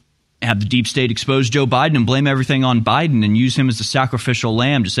we'll have the deep state expose Joe Biden and blame everything on Biden and use him as the sacrificial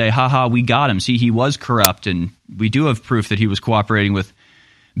lamb to say, haha, we got him. See, he was corrupt, and we do have proof that he was cooperating with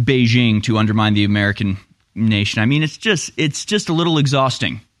Beijing to undermine the American nation. I mean, it's just a little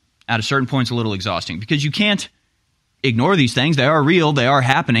exhausting. At a certain point, it's a little exhausting because you can't ignore these things. They are real. They are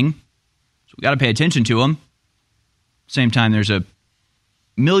happening. So we got to pay attention to them. Same time, there's a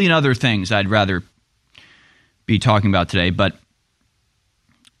million other things I'd rather be talking about today, but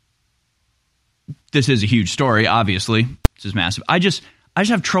this is a huge story, obviously. This is massive. I just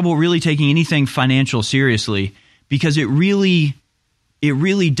have trouble really taking anything financial seriously because it really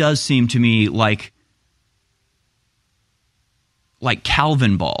does seem to me like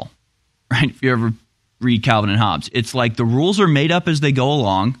Calvin ball, right? If you ever read Calvin and Hobbes, it's like the rules are made up as they go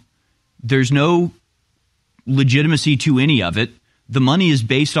along. There's no legitimacy to any of it. The money is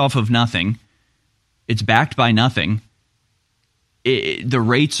based off of nothing. It's backed by nothing. The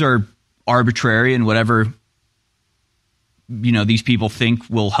rates are arbitrary and whatever these people think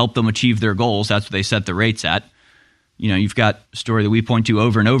will help them achieve their goals, that's what they set the rates at. You've got a story that we point to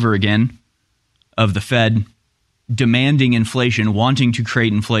over and over again of the Fed demanding inflation, wanting to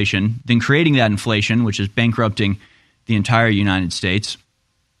create inflation, then creating that inflation, which is bankrupting the entire United States.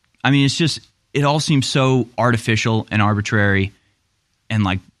 I mean, it all seems so artificial and arbitrary and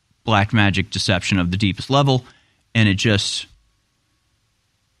like black magic deception of the deepest level. And it just,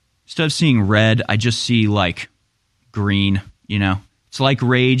 instead of seeing red, I just see like green, It's like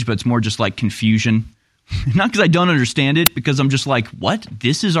rage, but it's more just like confusion. Not because I don't understand it, because I'm just like, what?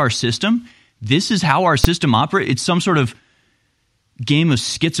 This is our system? This is how our system operates? It's some sort of game of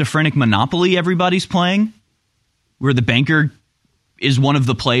schizophrenic Monopoly everybody's playing, where the banker is one of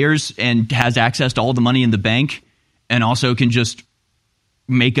the players and has access to all the money in the bank and also can just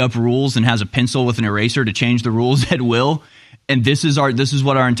make up rules and has a pencil with an eraser to change the rules at will. And this is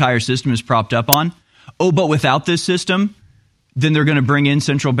what our entire system is propped up on. Oh, but without this system, then they're going to bring in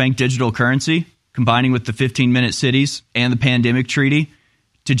central bank digital currency, combining with the 15-minute cities and the pandemic treaty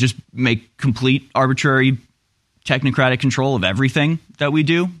to just make complete arbitrary technocratic control of everything that we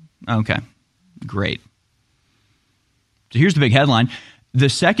do. Okay, great. So here's the big headline. The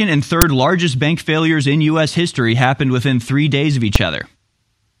second and third largest bank failures in U.S. history happened within 3 days of each other.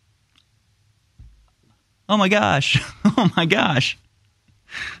 Oh my gosh. Oh my gosh.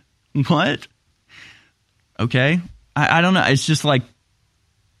 What? Okay. I don't know. It's just like,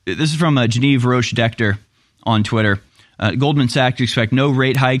 this is from Genevieve Roche Decter on Twitter. Goldman Sachs expect no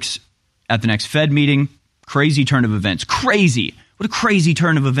rate hikes at the next Fed meeting. Crazy turn of events. Crazy. What a crazy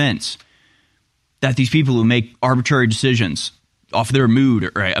turn of events. That these people who make arbitrary decisions off their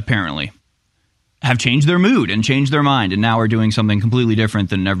mood, right, apparently, have changed their mood and changed their mind and now are doing something completely different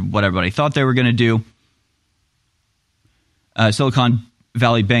than what everybody thought they were going to do. Silicon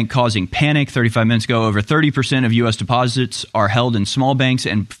Valley Bank causing panic 35 minutes ago. Over 30% of U.S. deposits are held in small banks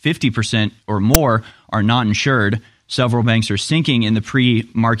and 50% or more are not insured. Several banks are sinking in the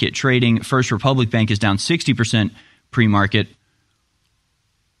pre-market trading. First Republic Bank is down 60% pre-market.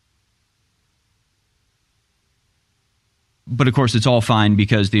 But of course, it's all fine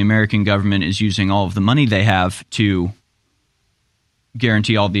because the American government is using all of the money they have to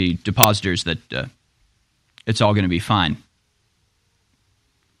guarantee all the depositors that it's all going to be fine.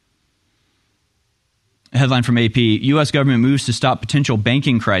 A headline from AP, U.S. government moves to stop potential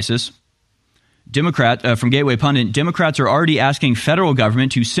banking crisis. Democrat from Gateway Pundit, Democrats are already asking federal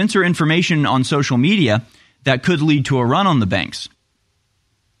government to censor information on social media that could lead to a run on the banks.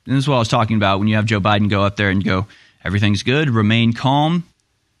 And this is what I was talking about when you have Joe Biden go up there and go, everything's good, remain calm,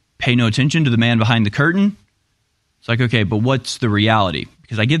 pay no attention to the man behind the curtain. It's like, okay, but what's the reality?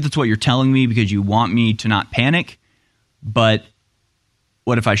 Because I get that's what you're telling me because you want me to not panic, but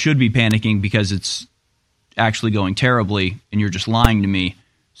what if I should be panicking because it's actually going terribly and you're just lying to me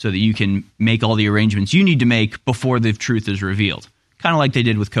so that you can make all the arrangements you need to make before the truth is revealed? Kind of like they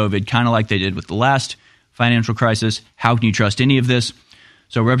did with COVID, kind of like they did with the last financial crisis. How can you trust any of this?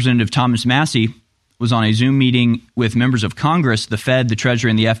 So Representative Thomas Massie was on a Zoom meeting with members of Congress, the Fed, the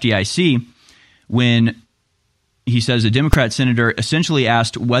Treasury, and the FDIC when he says a Democrat senator essentially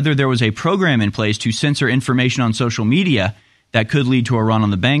asked whether there was a program in place to censor information on social media that could lead to a run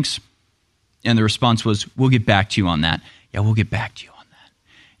on the banks. And the response was, we'll get back to you on that. Yeah, we'll get back to you on that.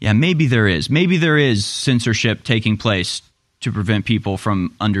 Yeah, maybe there is. Maybe there is censorship taking place to prevent people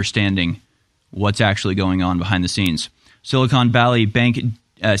from understanding what's actually going on behind the scenes. Silicon Valley Bank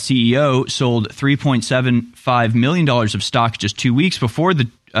CEO sold $3.75 million of stock just 2 weeks before the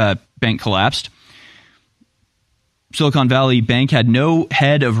bank collapsed. Silicon Valley Bank had no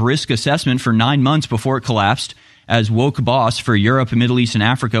head of risk assessment for 9 months before it collapsed, as woke boss for Europe, Middle East, and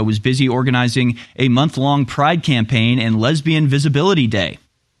Africa was busy organizing a month-long pride campaign and Lesbian Visibility Day.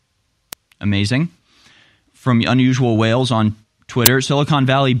 Amazing. From Unusual Whales on Twitter, Silicon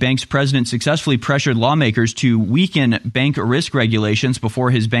Valley Bank's president successfully pressured lawmakers to weaken bank risk regulations before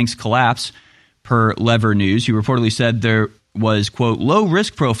his bank's collapse, per Lever News. He reportedly said there was, quote, low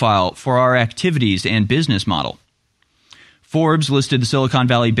risk profile for our activities and business model. Forbes listed the Silicon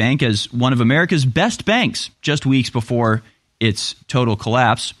Valley Bank as one of America's best banks just weeks before its total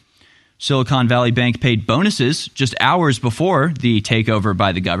collapse. Silicon Valley Bank paid bonuses just hours before the takeover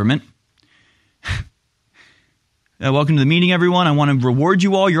by the government. Welcome to the meeting, everyone. I want to reward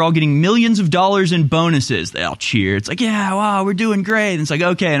you all. You're all getting millions of dollars in bonuses. They all cheer. It's like, yeah, wow, we're doing great. And it's like,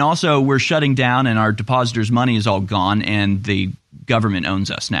 okay, and also we're shutting down and our depositors' money is all gone and the government owns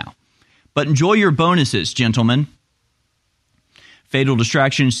us now. But enjoy your bonuses, gentlemen. Fatal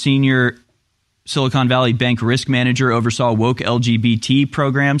Distraction senior Silicon Valley Bank risk manager oversaw woke LGBT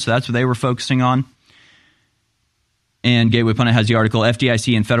programs, so that's what they were focusing on. And Gateway Pundit has the article,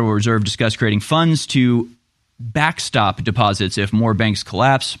 FDIC and Federal Reserve discuss creating funds to backstop deposits if more banks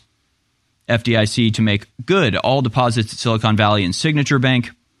collapse. FDIC to make good all deposits at Silicon Valley and Signature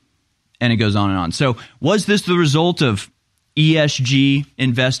Bank. And it goes on and on. So was this the result of ESG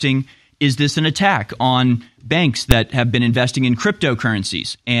investing? Is this an attack on banks that have been investing in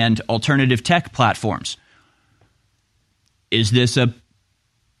cryptocurrencies and alternative tech platforms? Is this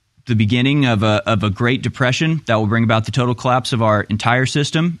the beginning of a Great Depression that will bring about the total collapse of our entire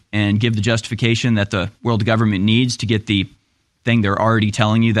system and give the justification that the world government needs to get the thing they're already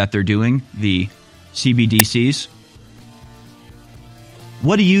telling you that they're doing, the CBDCs?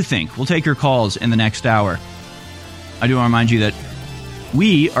 What do you think? We'll take your calls in the next hour. I do want to remind you that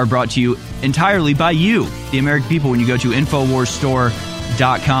we are brought to you entirely by you, the American people, when you go to InfoWarsStore.com.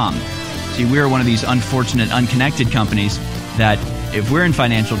 banddad.com. See, we're one of these unfortunate, unconnected companies that if we're in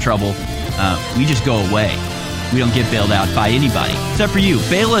financial trouble, we just go away. We don't get bailed out by anybody, except for you.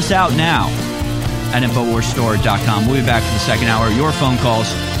 Bail us out now at InfoWarsStore.com. We'll be back for the second hour. Your phone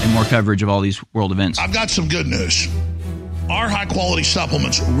calls and more coverage of all these world events. I've got some good news. Our high-quality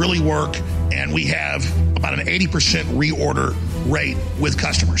supplements really work, and we have about an 80% reorder rate with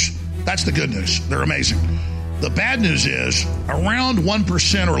customers. That's the good news. They're amazing. The bad news is around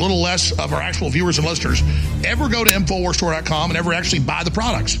 1% or a little less of our actual viewers and listeners ever go to InfoWarsStore.com and ever actually buy the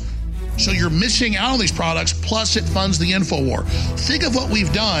products. So you're missing out on these products, plus it funds the InfoWar. Think of what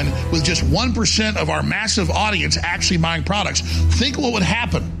we've done with just 1% of our massive audience actually buying products. Think what would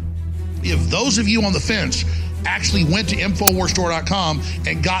happen if those of you on the fence actually went to InfoWarsStore.com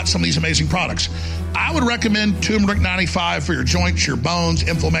and got some of these amazing products. I would recommend Turmeric 95 for your joints, your bones,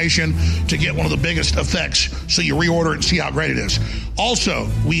 inflammation, to get one of the biggest effects so you reorder it and see how great it is. Also,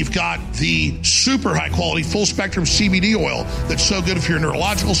 we've got the super high quality full spectrum CBD oil that's so good for your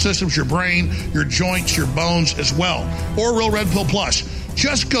neurological systems, your brain, your joints, your bones as well. Or Real Red Pill Plus.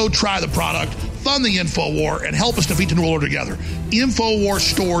 Just go try the product, fund the InfoWar, and help us defeat the New World Order together.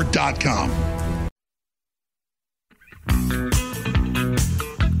 InfoWarsStore.com.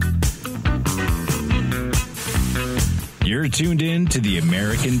 You're tuned in to the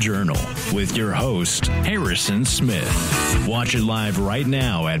American Journal with your host, Harrison Smith. Watch it live right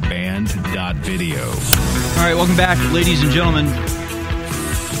now at band.video. All right, welcome back, ladies and gentlemen,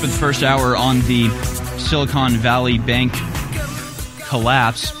 for the first hour on the Silicon Valley Bank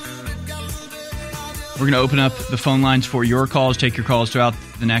collapse. We're going to open up the phone lines for your calls, take your calls throughout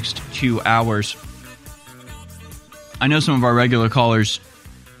the next 2 hours. I know some of our regular callers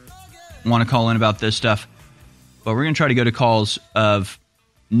want to call in about this stuff, but we're going to try to go to calls of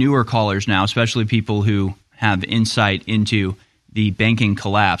newer callers now, especially people who have insight into the banking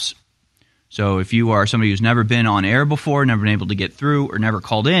collapse. So if you are somebody who's never been on air before, never been able to get through, or never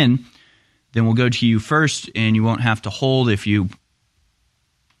called in, then we'll go to you first, and you won't have to hold. If you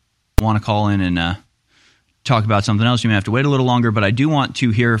want to call in and talk about something else, you may have to wait a little longer, but I do want to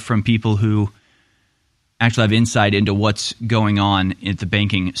hear from people who actually have insight into what's going on in the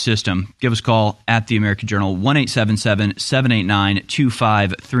banking system. Give us a call at the American Journal,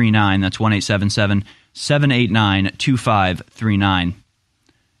 1-877-789-2539. That's 1-877-789-2539.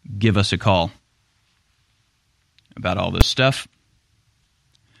 Give us a call about all this stuff.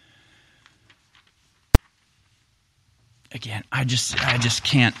 Again, I just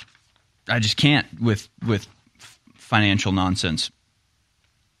can't with financial nonsense.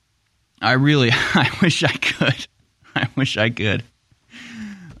 I wish I could. I wish I could.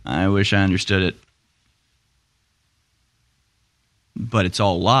 I wish I understood it. But it's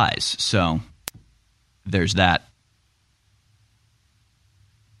all lies, so there's that.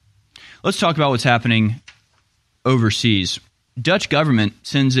 Let's talk about what's happening overseas. Dutch government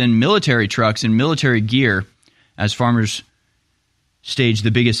sends in military trucks and military gear as farmers stage the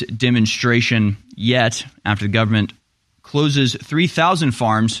biggest demonstration yet after the government closes 3,000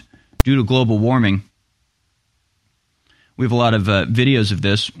 farms due to global warming. We have a lot of videos of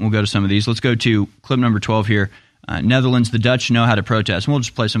this. We'll go to some of these. Let's go to clip number 12 here. Netherlands, the Dutch know how to protest. And we'll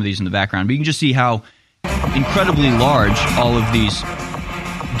just play some of these in the background. But you can just see how incredibly large all of these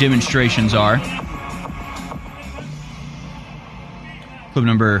demonstrations are. Clip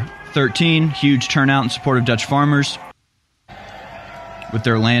number 13, huge turnout in support of Dutch farmers, with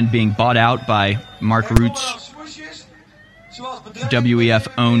their land being bought out by Mark Rutte's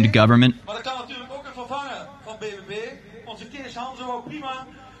WEF-owned government.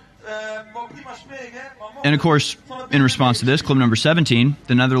 And of course, in response to this, clip number 17,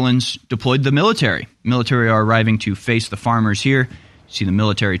 the Netherlands deployed the military. Military are arriving to face the farmers here. You see the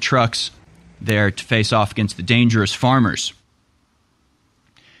military trucks there to face off against the dangerous farmers.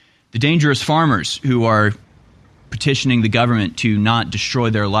 The dangerous farmers who are petitioning the government to not destroy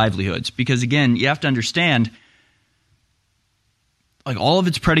their livelihoods. Because again, you have to understand, like, all of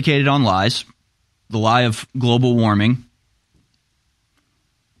it's predicated on lies. The lie of global warming.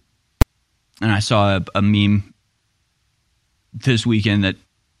 And I saw a meme this weekend that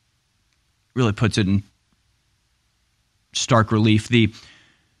really puts it in stark relief. The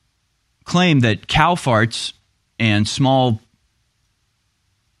claim that cow farts and small,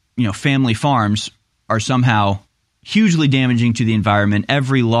 family farms are somehow hugely damaging to the environment.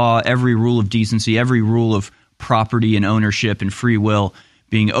 Every law, every rule of decency, every rule of property and ownership and free will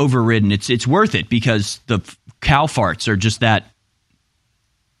being overridden. It's worth it because the cow farts are just that,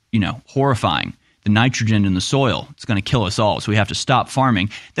 horrifying. the nitrogen in the soil. It's going to kill us all. So we have to stop farming.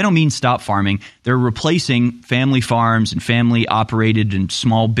 They don't mean stop farming. They're replacing family farms and family operated and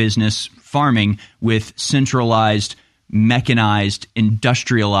small business farming with centralized, mechanized,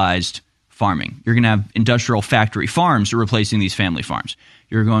 industrialized farming. You're going to have industrial factory farms replacing these family farms.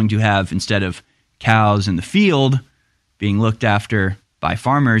 You're going to have, instead of cows in the field being looked after by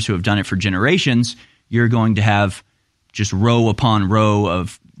farmers who have done it for generations, you're going to have just row upon row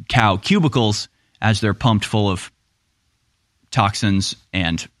of cow cubicles as they're pumped full of toxins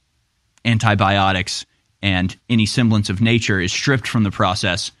and antibiotics, and any semblance of nature is stripped from the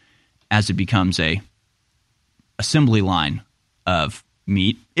process as it becomes a assembly line of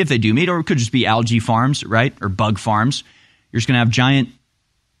meat, if they do meat, or it could just be algae farms, right, or bug farms. You're just going to have giant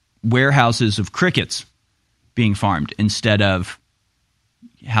warehouses of crickets being farmed instead of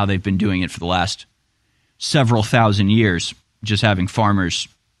how they've been doing it for the last several thousand years, just having farmers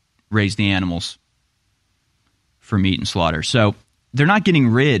raise the animals for meat and slaughter. So they're not getting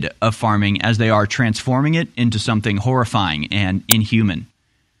rid of farming as they are transforming it into something horrifying and inhuman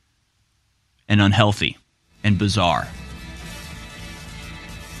and unhealthy and bizarre.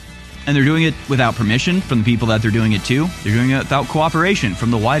 And they're doing it without permission from the people that they're doing it to. They're doing it without cooperation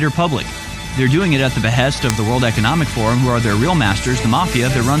from the wider public. They're doing it at the behest of the World Economic Forum, who are their real masters, the mafia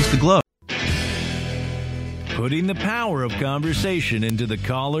that runs the globe. Putting the power of conversation into the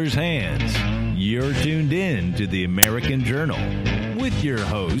caller's hands. You're tuned in to the American Journal with your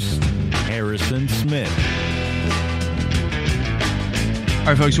host, Harrison Smith. All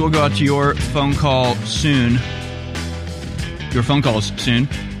right, folks, we'll go out to your phone call soon. Your phone calls soon.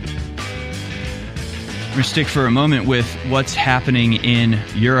 We're going to stick for a moment with what's happening in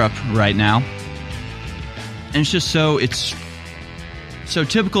Europe right now. And it's just it's so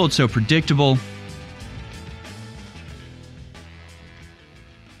typical, it's so predictable.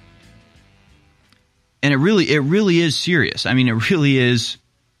 And it really is serious. I mean, it really is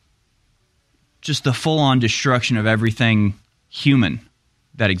just the full-on destruction of everything human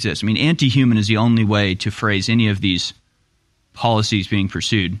that exists. I mean, anti-human is the only way to phrase any of these policies being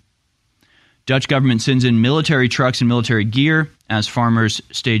pursued. Dutch government sends in military trucks and military gear as farmers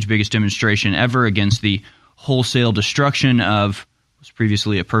stage biggest demonstration ever against the wholesale destruction of what was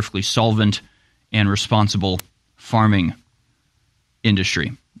previously a perfectly solvent and responsible farming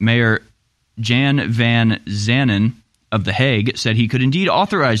industry. Mayor Jan van Zanen of The Hague said he could indeed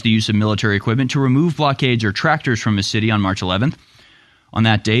authorize the use of military equipment to remove blockades or tractors from his city on March 11th. On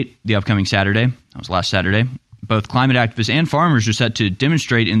that date, the upcoming Saturday, that was last Saturday, both climate activists and farmers are set to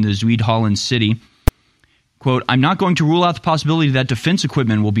demonstrate in the Zuid-Holland city. Quote, "I'm not going to rule out the possibility that defense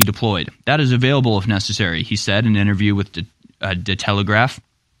equipment will be deployed. That is available if necessary," he said in an interview with De Telegraaf.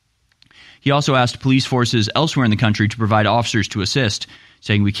 He also asked police forces elsewhere in the country to provide officers to assist,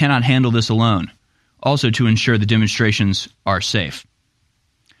 saying we cannot handle this alone, also to ensure the demonstrations are safe.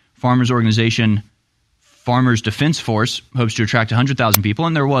 Farmers organization Farmers Defense Force hopes to attract 100,000 people,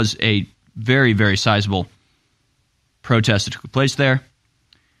 and there was a very, very sizable protest that took place there.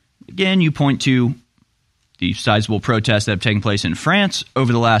 Again, you point to the sizable protests that have taken place in France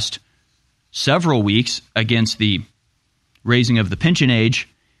over the last several weeks against the raising of the pension age,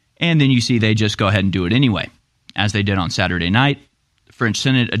 and then you see they just go ahead and do it anyway, as they did on Saturday night. The French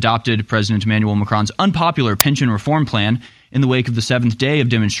Senate adopted President Emmanuel Macron's unpopular pension reform plan in the wake of the seventh day of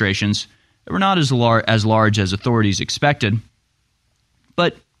demonstrations that were not as large as authorities expected,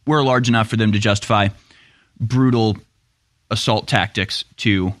 but were large enough for them to justify brutal assault tactics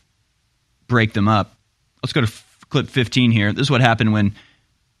to break them up. Let's go to clip 15 here. This is what happened when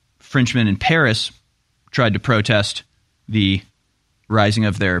Frenchmen in Paris tried to protest the rising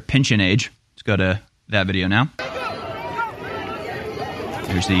of their pension age. Let's go to that video now.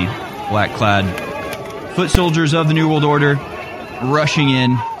 Here's the black-clad foot soldiers of the New World Order rushing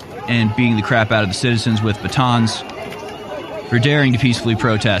in and beating the crap out of the citizens with batons for daring to peacefully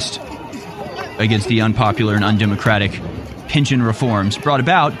protest against the unpopular and undemocratic pension reforms brought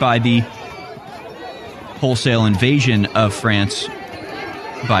about by the wholesale invasion of France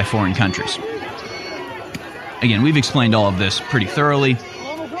by foreign countries. Again, we've explained all of this pretty thoroughly,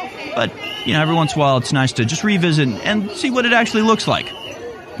 but every once in a while it's nice to just revisit and see what it actually looks like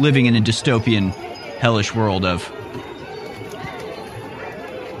living in a dystopian, hellish world of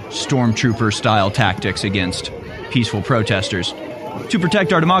stormtrooper-style tactics against peaceful protesters to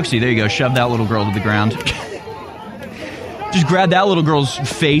protect our democracy. There you go. Shove that little girl to the ground. Just grab that little girl's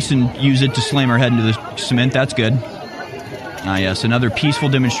face and use it to slam her head into the cement. That's good. Ah, yes, another peaceful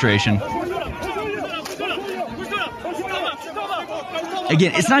demonstration.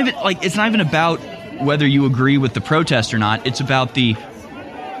 Again, it's not even about whether you agree with the protest or not. It's about the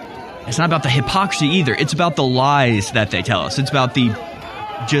It's not about the hypocrisy either. It's about the lies that they tell us. It's about the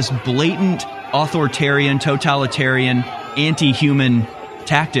just blatant, authoritarian, totalitarian, anti-human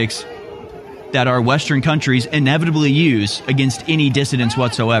tactics that our Western countries inevitably use against any dissidents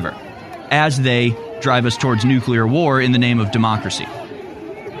whatsoever as they drive us towards nuclear war in the name of democracy.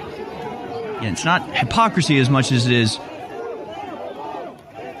 And it's not hypocrisy as much as it is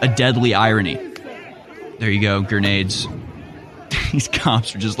a deadly irony. There you go, grenades. These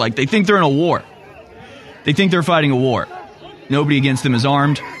cops are just like, they think they're in a war. They think they're fighting a war. Nobody against them is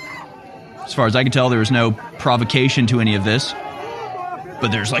armed. As far as I can tell, there was no provocation to any of this.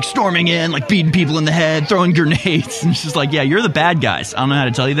 But there's like storming in, like beating people in the head, throwing grenades. And it's just like, yeah, you're the bad guys. I don't know how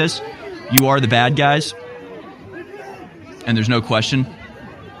to tell you this. You are the bad guys. And there's no question.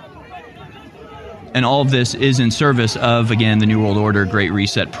 And all of this is in service of, again, the New World Order Great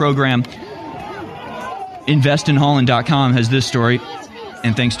Reset program. Investinholland.com has this story.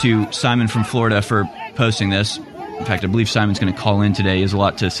 And thanks to Simon from Florida for posting this. In fact, I believe Simon's going to call in today. He has a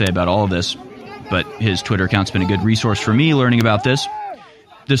lot to say about all of this. But his Twitter account's been a good resource for me learning about this.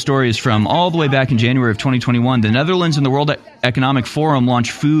 This story is from all the way back in January of 2021. The Netherlands and the World Economic Forum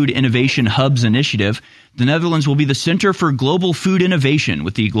launched Food Innovation Hubs Initiative. The Netherlands will be the Center for Global Food Innovation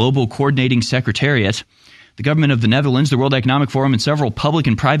with the Global Coordinating Secretariat. The government of the Netherlands, the World Economic Forum, and several public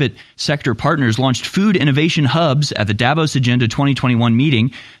and private sector partners launched Food Innovation Hubs at the Davos Agenda 2021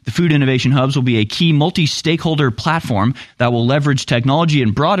 meeting. The Food Innovation Hubs will be a key multi-stakeholder platform that will leverage technology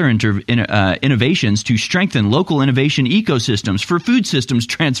and broader innovations to strengthen local innovation ecosystems for food systems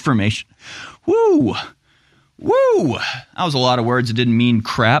transformation. Woo! Woo! That was a lot of words that didn't mean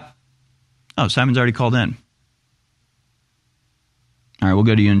crap. Oh, Simon's already called in. All right, we'll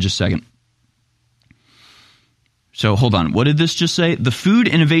go to you in just a second. So hold on. What did this just say? The Food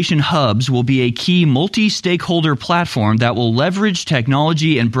Innovation Hubs will be a key multi-stakeholder platform that will leverage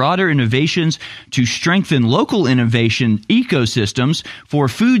technology and broader innovations to strengthen local innovation ecosystems for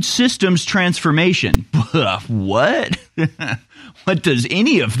food systems transformation. What? What does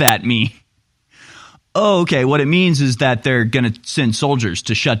any of that mean? Oh, okay. What it means is that they're going to send soldiers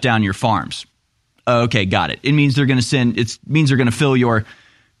to shut down your farms. Okay, got it. It means they're going to fill your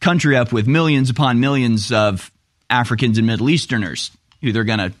country up with millions upon millions of Africans and Middle Easterners who they're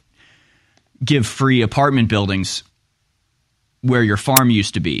going to give free apartment buildings where your farm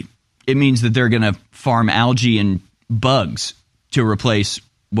used to be. It means that they're going to farm algae and bugs to replace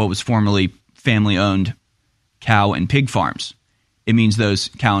what was formerly family-owned cow and pig farms. It means those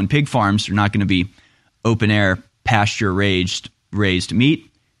cow and pig farms are not going to be open-air, pasture-raised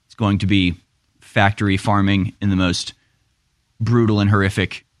meat. It's going to be factory farming in the most brutal and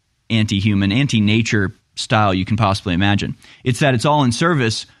horrific anti-human, anti-nature style you can possibly imagine. It's that it's all in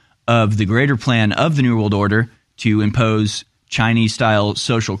service of the greater plan of the New World Order to impose Chinese-style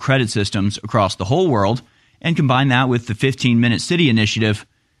social credit systems across the whole world and combine that with the 15-minute city initiative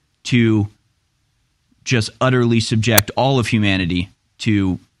to just utterly subject all of humanity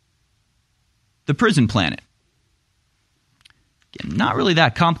to the prison planet. Again, not really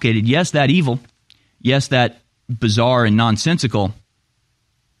that complicated. Yes, that evil. Yes, that bizarre and nonsensical.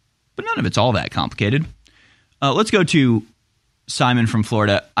 But none of it's all that complicated. Let's go to Simon from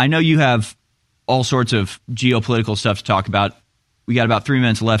Florida. I know you have all sorts of geopolitical stuff to talk about. We got about 3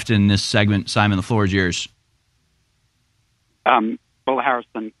 minutes left in this segment. Simon, the floor is yours. Well,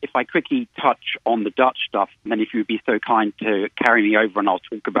 Harrison, if I quickly touch on the Dutch stuff, and then if you would be so kind to carry me over and I'll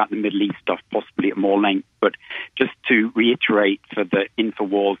talk about the Middle East stuff possibly at more length. But just to reiterate for the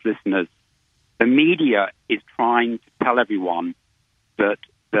InfoWars listeners, the media is trying to tell everyone that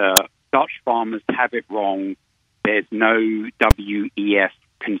the Dutch farmers have it wrong. There's no WEF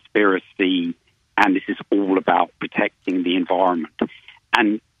conspiracy, and this is all about protecting the environment.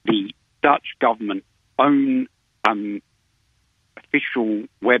 And the Dutch government's own official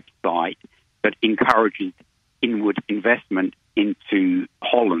website that encourages inward investment into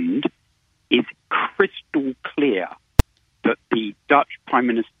Holland is crystal clear that the Dutch Prime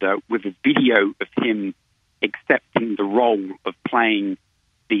Minister, with a video of him accepting the role of playing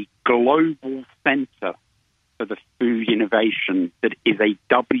the global center for the food innovation that is a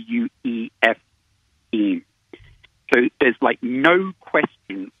WEF team. So there's like no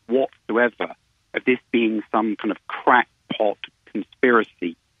question whatsoever of this being some kind of crackpot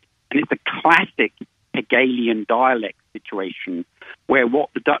conspiracy. And it's a classic Hegelian dialect situation where what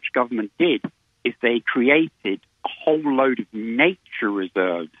the Dutch government did is they created a whole load of nature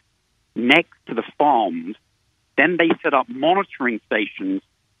reserves next to the farms. Then they set up monitoring stations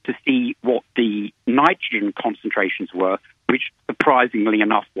to see what the nitrogen concentrations were, which surprisingly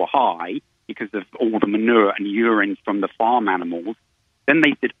enough were high because of all the manure and urine from the farm animals. Then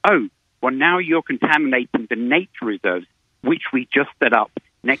they said, oh, well, now you're contaminating the nature reserves, which we just set up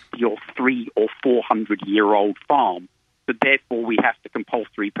next to your 300 or 400-year-old farm. So therefore, we have to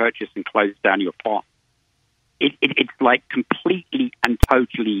compulsory purchase and close down your farm. It's like completely and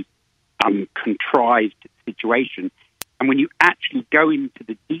totally contrived situation. And when you actually go into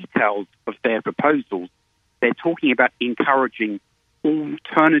the details of their proposals, they're talking about encouraging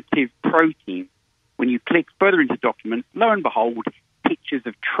alternative proteins. When you click further into the document, lo and behold, pictures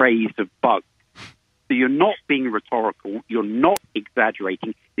of trays of bugs. So you're not being rhetorical. You're not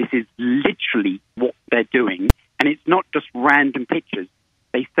exaggerating. This is literally what they're doing. And it's not just random pictures.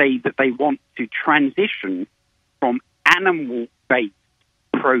 They say that they want to transition from animal-based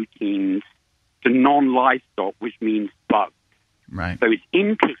proteins to non-livestock, which means bugs. Right. So it's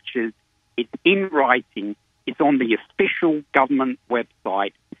in pictures, it's in writing, it's on the official government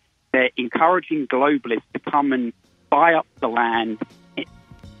website. They're encouraging globalists to come and buy up the land,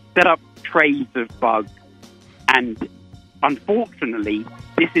 set up trays of bugs, and unfortunately,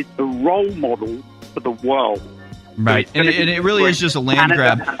 this is a role model for the world. Right, and it really is just a land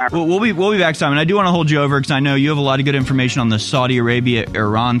grab. We'll be back, Simon. I do want to hold you over because I know you have a lot of good information on the Saudi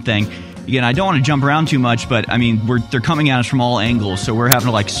Arabia-Iran thing. Again, I don't want to jump around too much, but I mean, they're coming at us from all angles, so we're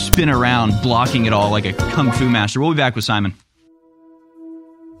having to spin around, blocking it all like a kung fu master. We'll be back with Simon.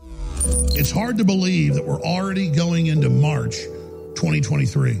 It's hard to believe that we're already going into March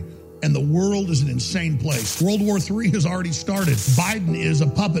 2023. And the world is an insane place. World War III has already started. Biden is a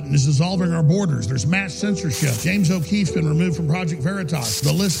puppet and is dissolving our borders. There's mass censorship. James O'Keefe's been removed from Project Veritas.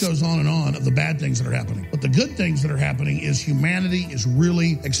 The list goes on of the bad things that are happening. But the good things that are happening is humanity is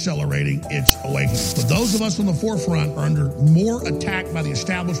really accelerating its awakening. But those of us on the forefront are under more attack by the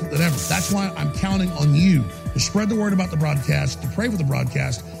establishment than ever. That's why I'm counting on you to spread the word about the broadcast, to pray for the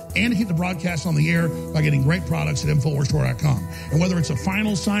broadcast, and to keep the broadcast on the air by getting great products at InfoWarsStore.com. And whether it's a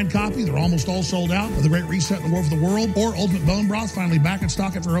final signed copy, they're almost all sold out, of The Great Reset and the War for the World, or Ultimate Bone Broth, finally back in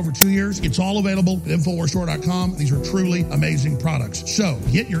stock after over 2 years, it's all available at InfoWarsStore.com. These are truly amazing products. So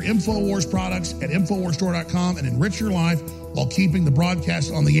get your InfoWars products at InfoWarsStore.com and enrich your life while keeping the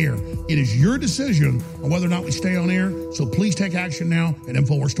broadcast on the air. It is your decision on whether or not we stay on air, so please take action now at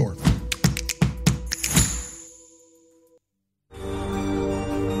InfoWars Store.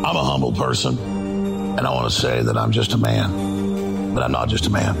 I'm a humble person, and I want to say that I'm just a man, but I'm not just a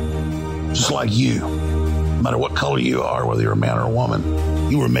man. Just like you, no matter what color you are, whether you're a man or a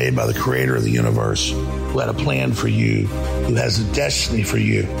woman, you were made by the creator of the universe, who had a plan for you, who has a destiny for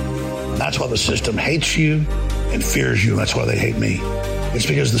you. And that's why the system hates you and fears you, and that's why they hate me. It's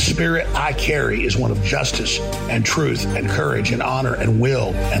because the spirit I carry is one of justice and truth and courage and honor and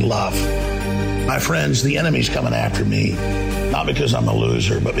will and love. My friends, the enemy's coming after me, not because I'm a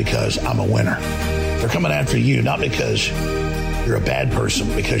loser, but because I'm a winner. They're coming after you, not because you're a bad person,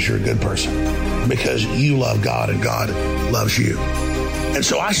 but because you're a good person, because you love God and God loves you. And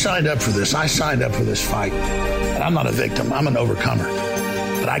so I signed up for this. I signed up for this fight. And I'm not a victim. I'm an overcomer.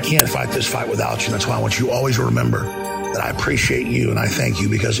 But I can't fight this fight without you. That's why I want you always to remember that I appreciate you and I thank you,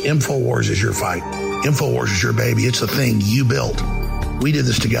 because InfoWars is your fight. InfoWars is your baby. It's the thing you built. We did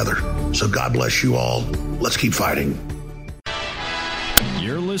this together. So God bless you all. Let's keep fighting.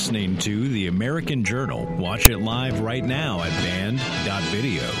 You're listening to The American Journal. Watch it live right now at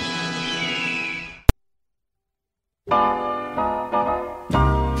band.video.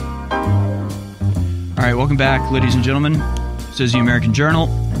 All right, welcome back, ladies and gentlemen. This is The American Journal.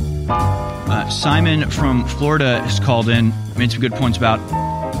 Simon from Florida has called in, made some good points about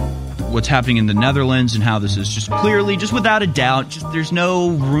what's happening in the Netherlands and how this is just clearly, just without a doubt, there's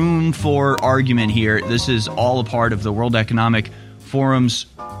no room for argument here. This is all a part of the World Economic Forum's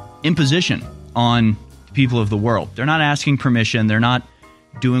imposition on the people of the world. They're not asking permission. They're not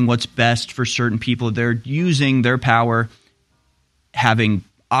doing what's best for certain people. They're using their power, having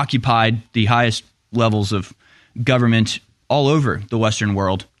occupied the highest levels of government all over the Western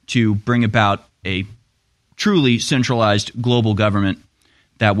world, to bring about a truly centralized global government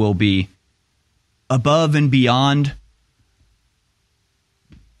that will be above and beyond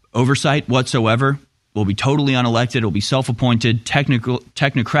oversight whatsoever, will be totally unelected, it will be self-appointed,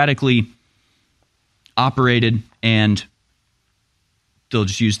 technocratically operated, and they'll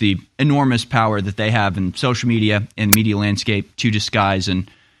just use the enormous power that they have in social media and media landscape to disguise and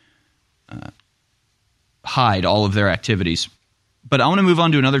hide all of their activities. But I want to move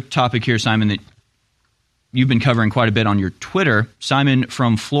on to another topic here, Simon, that you've been covering quite a bit on your Twitter. Simon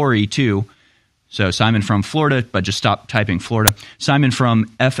from Flory 2. So Simon from Florida, but just stop typing Florida. Simon from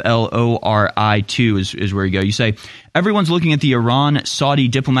FLORI 2 is where you go. You say, everyone's looking at the Iran-Saudi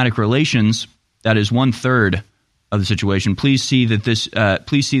diplomatic relations. That is 1/3 of the situation. Please see this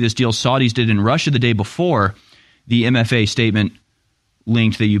deal Saudis did in Russia the day before the MFA statement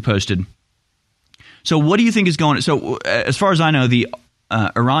linked that you posted. So what do you think is going on? So as far as I know, the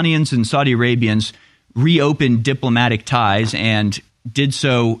Iranians and Saudi Arabians reopened diplomatic ties and did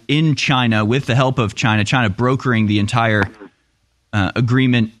so in China with the help of China brokering the entire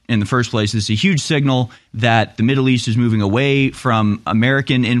agreement in the first place. This is a huge signal that the Middle East is moving away from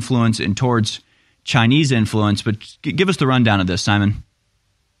American influence and towards Chinese influence. But give us the rundown of this, Simon.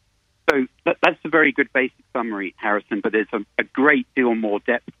 So that's a very good basic summary, Harrison, but there's a great deal more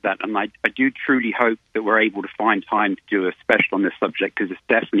depth to that, and I do truly hope that we're able to find time to do a special on this subject, because it's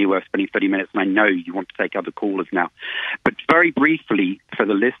definitely worth spending 30 minutes, and I know you want to take other callers now. But very briefly, for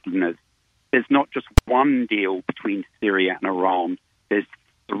the listeners, there's not just one deal between Syria and Iran, there's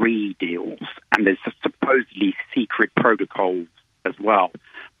 3 deals, and there's supposedly secret protocols as well.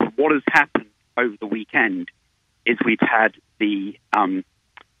 But what has happened over the weekend is we've had the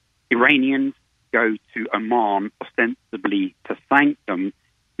Iranians go to Oman ostensibly to thank them.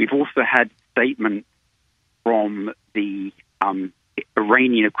 We've also had statements from the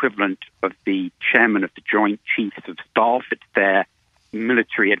Iranian equivalent of the chairman of the Joint Chiefs of Staff. It's their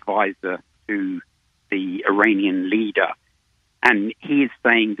military advisor to the Iranian leader. And he is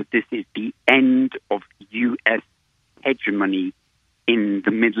saying that this is the end of U.S. hegemony in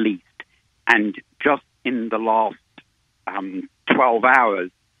the Middle East. And just in the last 12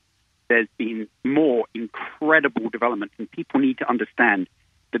 hours, there's been more incredible developments, and people need to understand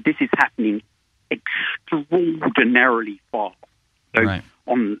that this is happening extraordinarily fast. So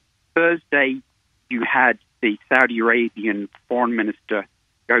on Thursday, you had the Saudi Arabian foreign minister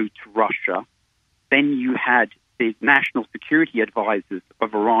go to Russia. Then you had the national security advisors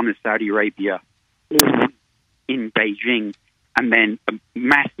of Iran and Saudi Arabia all in Beijing, and then a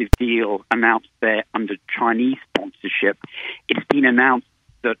massive deal announced there under Chinese sponsorship. It's been announced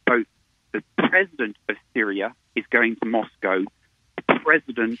that both the president of Syria is going to Moscow, the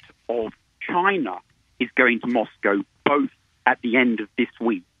president of China is going to Moscow, both at the end of this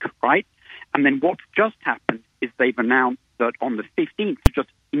week, right? And then what's just happened is they've announced that on the 15th, just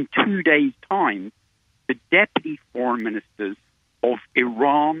in 2 days' time, the deputy foreign ministers of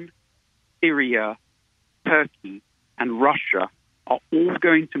Iran, Syria, Turkey, and Russia are all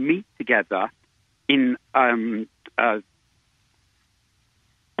going to meet together in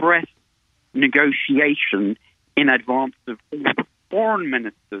press negotiation in advance of all the foreign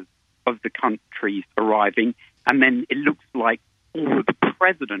ministers of the countries arriving, and then it looks like all of the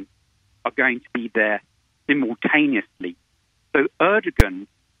presidents are going to be there simultaneously. So Erdogan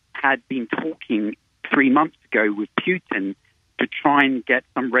had been talking 3 months ago with Putin to try and get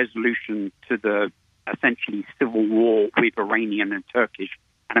some resolution to the essentially civil war with Iranian and Turkish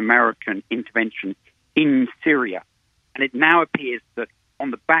and American intervention in Syria. And it now appears that on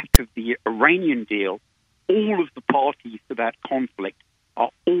the back of the Iranian deal, all of the parties to that conflict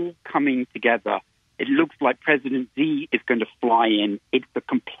are all coming together. It looks like President Xi is going to fly in. It's a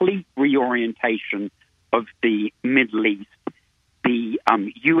complete reorientation of the Middle East. The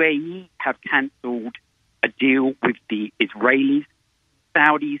UAE have cancelled a deal with the Israelis.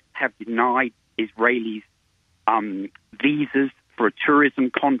 Saudis have denied Israelis visas for a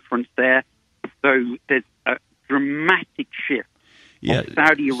tourism conference there. So there's a dramatic shift of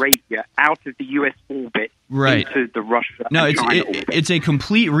Saudi Arabia out of the U.S. orbit into the Russia and China orbit. It's a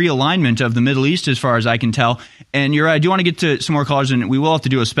complete realignment of the Middle East as far as I can tell. And you're right, I do want to get to some more callers, and we will have to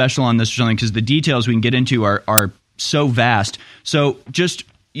do a special on this or something because the details we can get into are so vast. So just,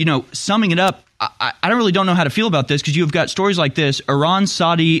 summing it up, I don't know how to feel about this because you've got stories like this,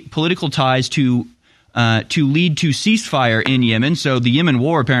 Iran-Saudi political ties to lead to ceasefire in Yemen. So the Yemen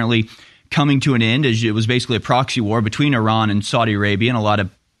war apparently coming to an end, as it was basically a proxy war between Iran and Saudi Arabia in a lot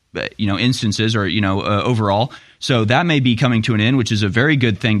of instances, or overall. So that may be coming to an end, which is a very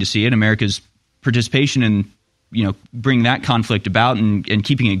good thing to see. And America's participation in bringing that conflict about and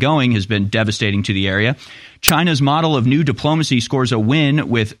keeping it going has been devastating to the area. China's model of new diplomacy scores a win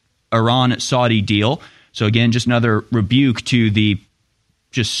with Iran-Saudi deal. So again, just another rebuke to the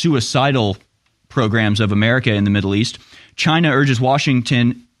just suicidal programs of America in the Middle East. China urges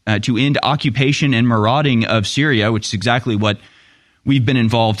Washington to end occupation and marauding of Syria, which is exactly what we've been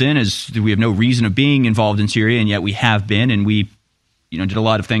involved in. As we have no reason of being involved in Syria, and yet we have been, and we did a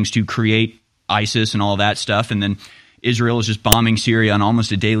lot of things to create ISIS and all that stuff. And then Israel is just bombing Syria on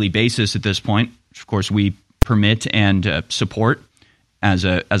almost a daily basis at this point, which of course we permit and support as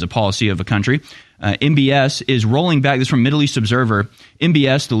a policy of a country. MBS is rolling back, this is from Middle East Observer,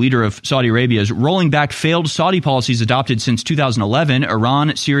 MBS, the leader of Saudi Arabia, is rolling back failed Saudi policies adopted since 2011.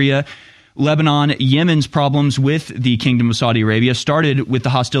 Iran, Syria, Lebanon, Yemen's problems with the Kingdom of Saudi Arabia started with the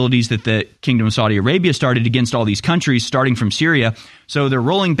hostilities that the Kingdom of Saudi Arabia started against all these countries, starting from Syria. So they're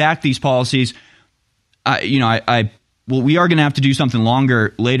rolling back these policies. We are going to have to do something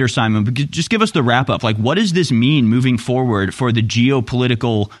longer later, Simon, but just give us the wrap up. Like, what does this mean moving forward for the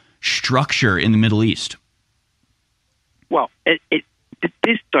geopolitical structure in the Middle East? Well,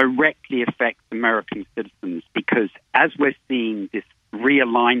 this directly affects American citizens because as we're seeing this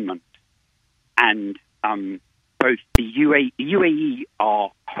realignment and both the UAE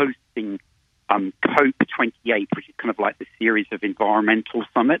are hosting COP28, which is kind of like the series of environmental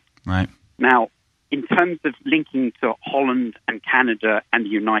summits. Right. Now, in terms of linking to Holland and Canada and the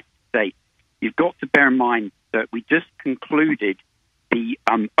United States, you've got to bear in mind that we just concluded the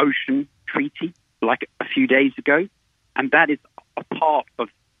Ocean Treaty like a few days ago, and that is a part of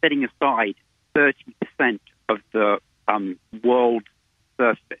setting aside 30% of the world's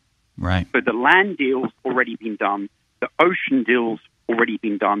surface. Right. So the land deal's already been done. The ocean deal's already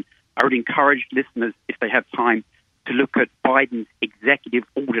been done. I would encourage listeners, if they have time, to look at Biden's executive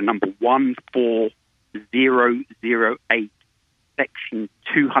order number 14008, section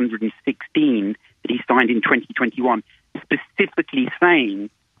 216, that he signed in 2021, specifically saying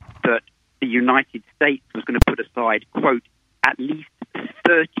that the United States was going to put aside, quote, at least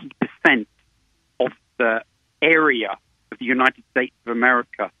 30% of the area of the United States of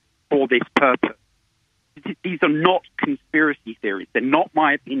America for this purpose. These are not conspiracy theories. They're not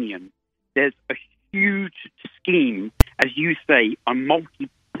my opinion. There's a huge scheme, as you say, a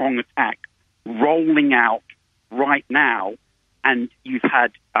multi-pronged attack rolling out right now. And you've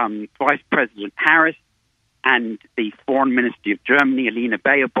had Vice President Harris and the Foreign Ministry of Germany, Alina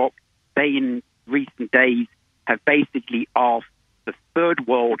Baerbock. They, in recent days, have basically asked the third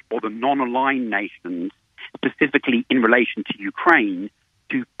world or the non-aligned nations, specifically in relation to Ukraine,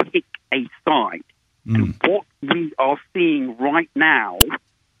 to pick a side. And what we are seeing right now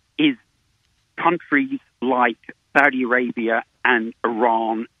is countries like Saudi Arabia and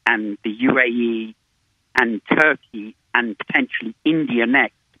Iran and the UAE and Turkey and potentially India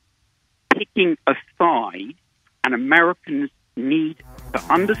next picking a side, and Americans need to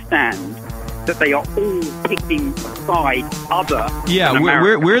understand that they are all picking a side other Yeah, than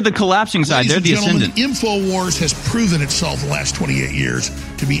we're the collapsing side. Ladies They're the and gentlemen, ascendant. InfoWars has proven itself the last 28 years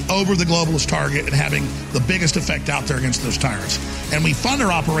to be over the globalist target and having the biggest effect out there against those tyrants. And we fund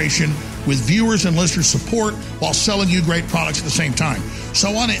our operation with viewers and listeners' support while selling you great products at the same time. So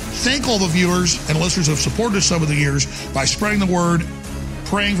I want to thank all the viewers and listeners who have supported us over the years by spreading the word,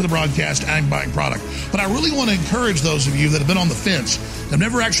 praying for the broadcast, and buying product. But I really want to encourage those of you that have been on the fence, that have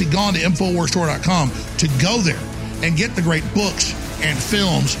never actually gone to InfoWarsStore.com, to go there and get the great books and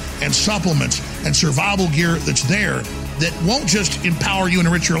films and supplements and survival gear that's there that won't just empower you and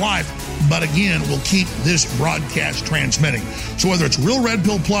enrich your life, but again, will keep this broadcast transmitting. So whether it's Real Red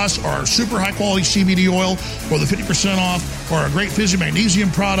Pill Plus or our super high quality CBD oil or the 50% off or our great Physi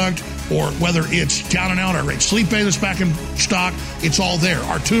Magnesium product, or whether it's Down and Out, our great sleep aid that's back in stock, it's all there.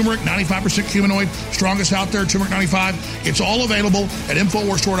 Our turmeric, 95% humanoid, strongest out there, turmeric 95. It's all available at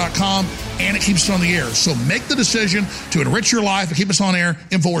InfoWarsStore.com, and it keeps us on the air. So make the decision to enrich your life and keep us on air,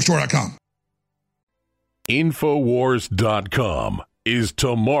 InfoWarsStore.com. InfoWars.com is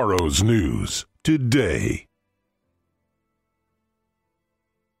tomorrow's news today.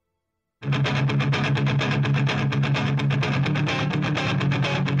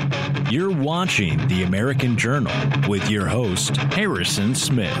 You're watching The American Journal with your host, Harrison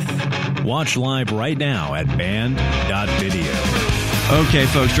Smith. Watch live right now at band.video. Okay,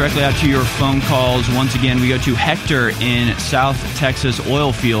 folks, directly out to your phone calls. Once again, we go to Hector in South Texas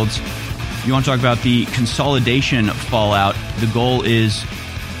oil fields. You want to talk about the consolidation fallout. The goal is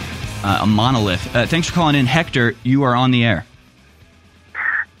a monolith. Thanks for calling in, Hector. You are on the air.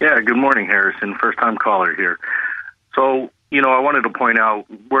 Yeah, good morning, Harrison. First-time caller here. So, I wanted to point out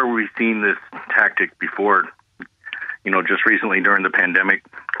where we've seen this tactic before. Just recently during the pandemic,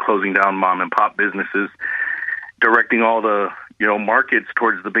 closing down mom-and-pop businesses, directing all the, markets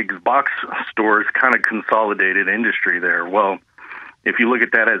towards the big box stores, kind of consolidated industry there. Well, if you look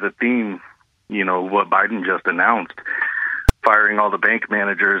at that as a theme, what Biden just announced, firing all the bank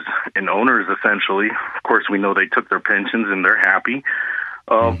managers and owners, essentially. Of course, we know they took their pensions and they're happy.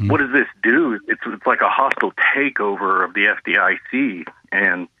 What does this do? It's like a hostile takeover of the FDIC.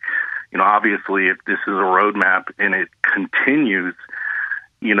 And, obviously, if this is a roadmap and it continues,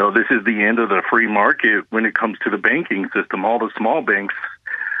 this is the end of the free market when it comes to the banking system. All the small banks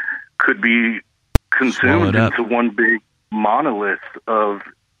could be consumed into one big monolith of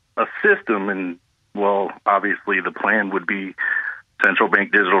a system. And, well, obviously the plan would be central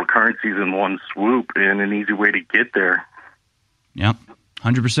bank digital currencies in one swoop and an easy way to get there. Yep,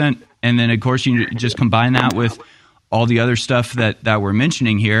 100%. And then, of course, you just combine that with all the other stuff that we're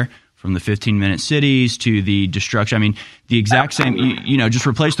mentioning here, from the 15-minute cities to the destruction. I mean, the exact same, just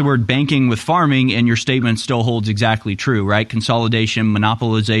replace the word banking with farming and your statement still holds exactly true, right? Consolidation,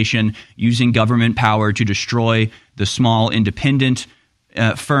 monopolization, using government power to destroy the small independent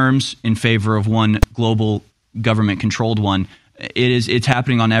firms in favor of one global government-controlled one. It's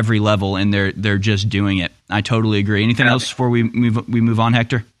happening on every level, and they're just doing it. I totally agree. Anything else before we move on,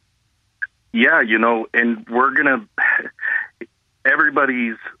 Hector? Yeah, and we're going to –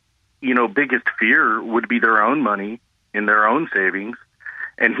 everybody's – biggest fear would be their own money in their own savings.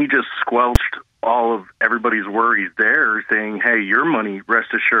 And he just squelched all of everybody's worries there, saying, hey, your money, rest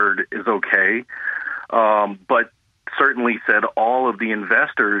assured, is okay. But certainly said all of the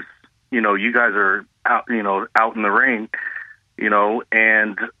investors, you guys are out, out in the rain,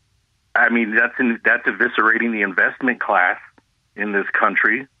 and I mean, that's eviscerating the investment class in this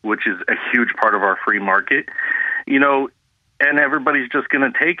country, which is a huge part of our free market, and everybody's just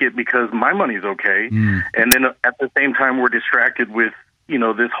going to take it because my money's okay. And then at the same time, we're distracted with,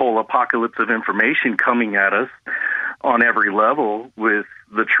 this whole apocalypse of information coming at us on every level with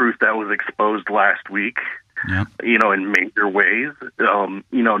the truth that was exposed last week, in major ways,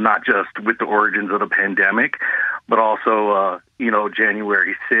 not just with the origins of the pandemic, but also,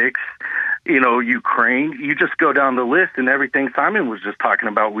 January 6th, Ukraine. You just go down the list and everything Simon was just talking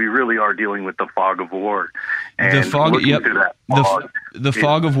about, we really are dealing with the fog of war. And the fog, the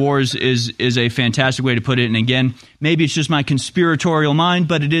fog of wars is a fantastic way to put it. And again, maybe it's just my conspiratorial mind,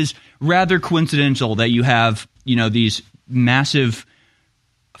 but it is rather coincidental that you have, these massive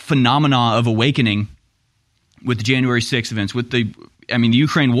phenomena of awakening with the January 6th events, the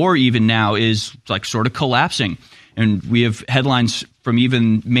Ukraine war even now is like sort of collapsing. And we have headlines from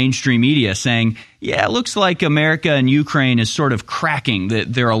even mainstream media saying, yeah, it looks like America and Ukraine is sort of cracking,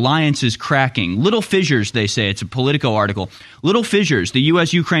 that their alliance is cracking. Little fissures, they say. It's a Politico article. Little fissures. The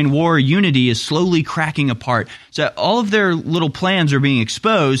U.S.-Ukraine war unity is slowly cracking apart. So all of their little plans are being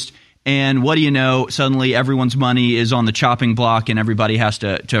exposed. And what do you know? Suddenly everyone's money is on the chopping block and everybody has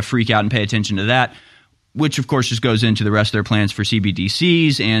to freak out and pay attention to that, which of course just goes into the rest of their plans for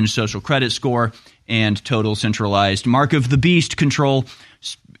CBDCs and social credit score and total centralized mark of the beast control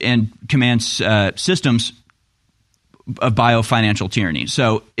and command systems of biofinancial tyranny.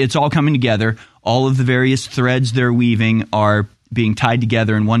 So it's all coming together. All of the various threads they're weaving are being tied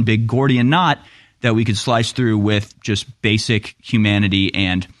together in one big Gordian knot that we could slice through with just basic humanity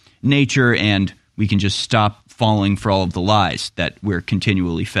and nature, and we can just stop falling for all of the lies that we're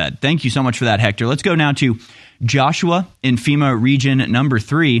continually fed. Thank you so much for that, Hector. Let's go now to Joshua in FEMA region number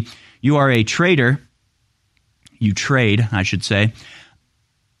 3. You are a trader. You trade, I should say.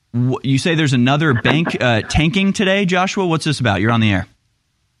 You say there's another bank tanking today, Joshua? What's this about? You're on the air.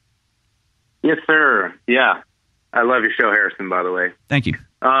 Yes, sir. Yeah. I love your show, Harrison, by the way. Thank you.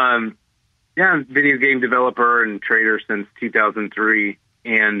 I'm a video game developer and trader since 2003.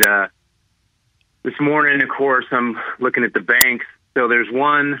 And this morning, of course, I'm looking at the banks. So there's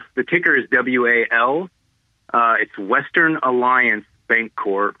one, the ticker is WAL. It's Western Alliance Bank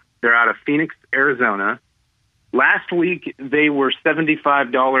Corp. They're out of Phoenix, Arizona. Last week, they were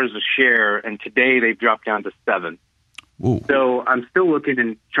 $75 a share, and today they've dropped down to $7. Ooh. So I'm still looking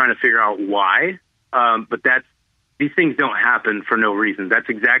and trying to figure out why. But these things don't happen for no reason. That's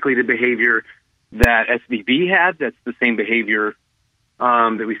exactly the behavior that SVB had. That's the same behavior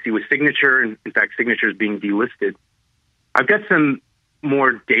that we see with Signature. And in fact, Signature is being delisted. I've got some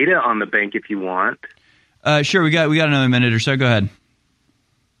more data on the bank if you want. Sure, we got another minute or so. Go ahead.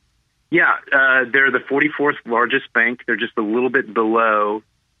 Yeah, they're the 44th largest bank. They're just a little bit below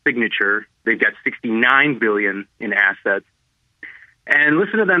Signature. They've got $69 billion in assets. And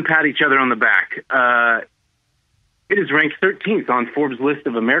listen to them pat each other on the back. It is ranked 13th on Forbes' list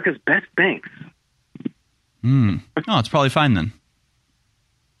of America's best banks. Oh, it's probably fine then.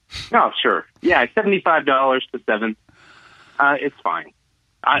 Oh, sure. Yeah, $75 to $7. It's fine.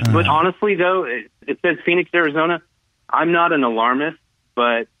 But honestly, though, it says Phoenix, Arizona. I'm not an alarmist,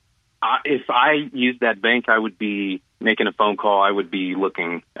 but if I used that bank, I would be making a phone call. I would be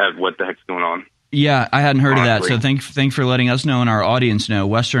looking at what the heck's going on. Yeah, I hadn't heard of that. So thanks for letting us know and our audience know.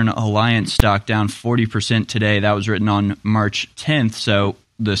 Western Alliance stock down 40% today. That was written on March 10th. So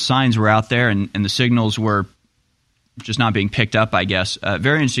the signs were out there and the signals were just not being picked up, I guess.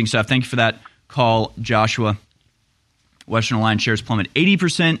 Very interesting stuff. Thank you for that call, Joshua. Western Alliance shares plummet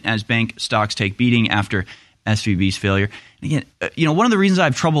 80% as bank stocks take beating after SVB's failure. And again, one of the reasons I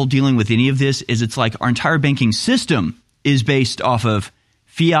have trouble dealing with any of this is it's like our entire banking system is based off of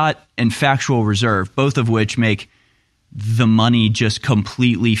fiat and factual reserve, both of which make the money just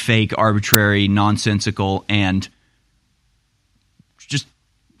completely fake, arbitrary, nonsensical, and just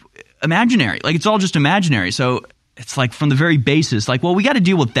imaginary. Like, it's all just imaginary. So it's like from the very basis, like, well, we got to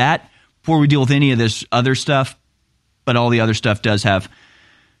deal with that before we deal with any of this other stuff. But all the other stuff does have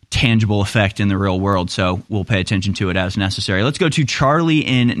tangible effect in the real world, so we'll pay attention to it as necessary. Let's go to Charlie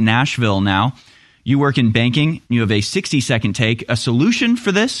in Nashville now. You work in banking. You have a 60-second take. A solution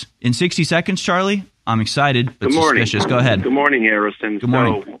for this in 60 seconds, Charlie? I'm excited, but suspicious. Go ahead. Good morning, Harrison. Good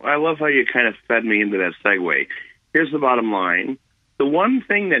morning. So I love how you kind of fed me into that segue. Here's the bottom line. The one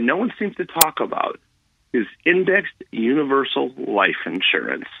thing that no one seems to talk about is indexed universal life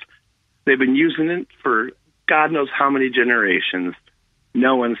insurance. They've been using it for God knows how many generations.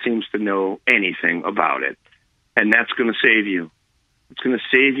 No one seems to know anything about it. And that's going to save you. It's going to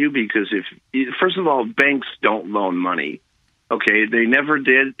save you because first of all, banks don't loan money. Okay, they never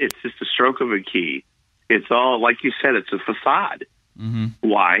did. It's just a stroke of a key. It's all, like you said, it's a facade. Mm-hmm.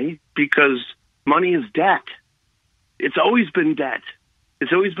 Why? Because money is debt. It's always been debt.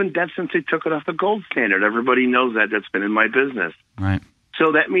 It's always been debt since they took it off the gold standard. Everybody knows that. That's been in my business. Right.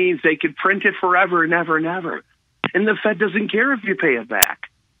 So that means they could print it forever and ever and ever. And the Fed doesn't care if you pay it back.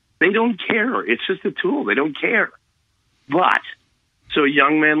 They don't care. It's just a tool. They don't care. But, so a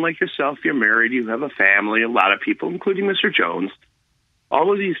young man like yourself, you're married, you have a family, a lot of people, including Mr. Jones,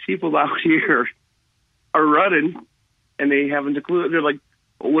 all of these people out here are running, and they haven't a clue. They're like,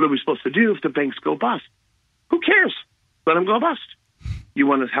 well, what are we supposed to do if the banks go bust? Who cares? Let them go bust. You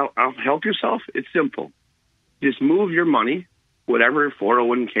want to help yourself? It's simple. Just move your money, whatever,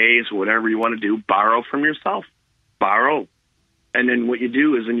 401ks, whatever you want to do, borrow from yourself. Borrow. And then what you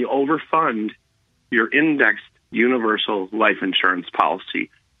do is then you overfund your indexed universal life insurance policy.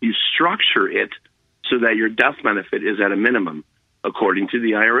 You structure it so that your death benefit is at a minimum according to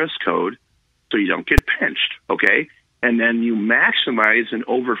the IRS code so you don't get pinched, okay? And then you maximize and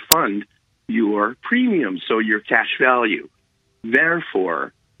overfund your premium, so your cash value.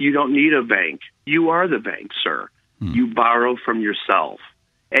 Therefore, you don't need a bank. You are the bank, sir. You borrow from yourself.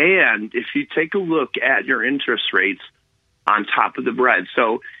 And if you take a look at your interest rates on top of the bread.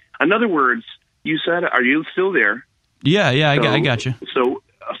 So, in other words, you said, are you still there? Yeah, I got you.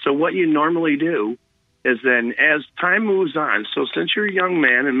 So what you normally do is then as time moves on, so since you're a young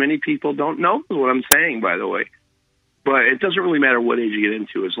man, and many people don't know what I'm saying, by the way, but it doesn't really matter what age you get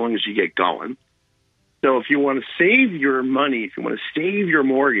into as long as you get going. So if you want to save your money, if you want to save your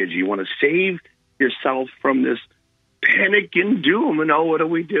mortgage, you want to save yourself from this panic and doom, and what do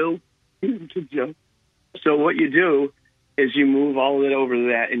we do? So what you do is you move all of it over to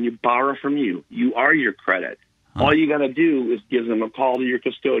that, and you borrow from you. You are your credit. All you got to do is give them a call to your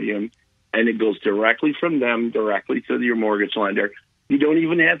custodian, and it goes directly from them, directly to your mortgage lender. You don't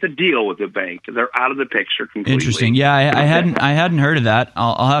even have to deal with the bank. They're out of the picture completely. Interesting. Yeah, I hadn't heard of that.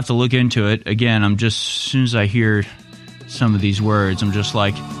 I'll have to look into it. Again, I'm just, as soon as I hear some of these words, I'm just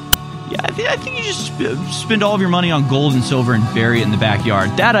like, yeah, I think you just spend all of your money on gold and silver and bury it in the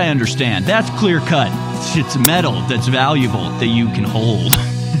backyard. That I understand. That's clear cut. It's metal that's valuable that you can hold.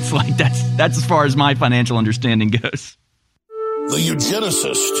 It's like that's as far as my financial understanding goes. The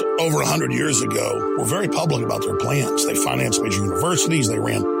eugenicists over 100 years ago were very public about their plans. They financed major universities. They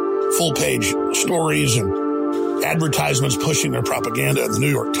ran full-page stories and advertisements pushing their propaganda in the New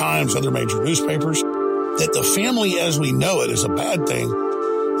York Times, other major newspapers, that the family as we know it is a bad thing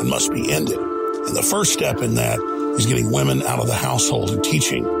and must be ended. And the first step in that is getting women out of the household and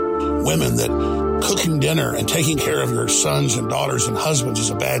teaching women that cooking dinner and taking care of your sons and daughters and husbands is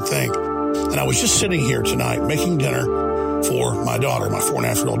a bad thing. And I was just sitting here tonight making dinner for my daughter, my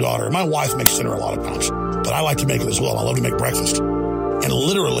 4.5-year-old daughter. My wife makes dinner a lot of times, but I like to make it as well. I love to make breakfast. And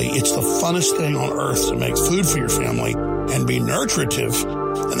literally, it's the funnest thing on earth to make food for your family and be nurturative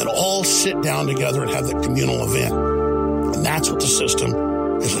and then all sit down together and have that communal event. And that's what the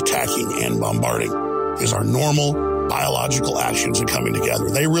system is attacking and bombarding, is our normal biological actions and coming together.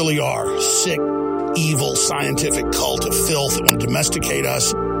 They really are sick, evil, scientific cult of filth that want to domesticate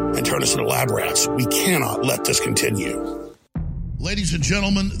us and turn us into lab rats. We cannot let this continue. Ladies and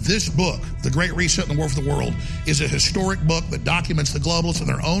gentlemen, this book, The Great Reset and the War for the World, is a historic book that documents the globalists in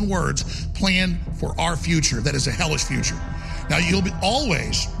their own words plan for our future. That is a hellish future. Now, you'll be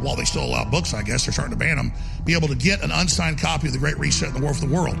always, while they still allow books, I guess, they're starting to ban them, be able to get an unsigned copy of The Great Reset and the War for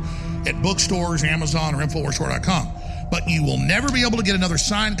the World at bookstores, Amazon, or InfoWarsStore.com. But you will never be able to get another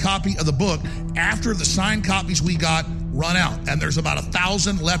signed copy of the book after the signed copies we got run out, and there's about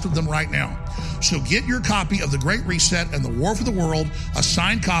 1,000 left of them right now. So get your copy of The Great Reset and The War for the World, a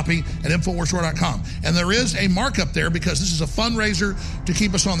signed copy at InfoWarsStore.com. And there is a markup there because this is a fundraiser to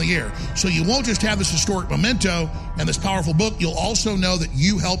keep us on the air. So you won't just have this historic memento and this powerful book, you'll also know that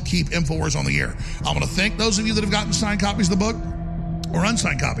you help keep InfoWars on the air. I want to thank those of you that have gotten signed copies of the book or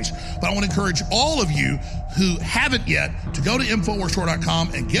unsigned copies. But I want to encourage all of you who haven't yet to go to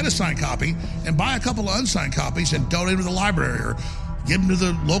InfoWarsStore.com and get a signed copy and buy a couple of unsigned copies and donate them to the library or give them to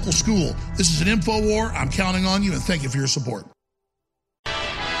the local school. This is an info war. I'm counting on you, and thank you for your support.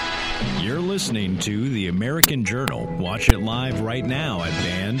 You're listening to The American Journal. Watch it live right now at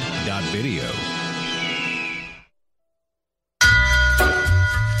band.video.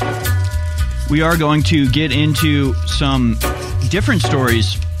 We are going to get into some different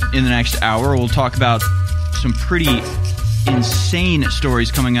stories in the next hour. We'll talk about some pretty insane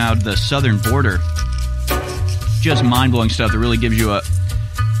stories coming out of the southern border. Just mind-blowing stuff that really gives you a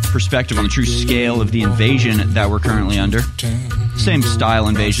perspective on the true scale of the invasion that we're currently under. Same style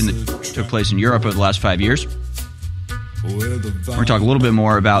invasion that took place in Europe over the last 5 years. We're going to talk a little bit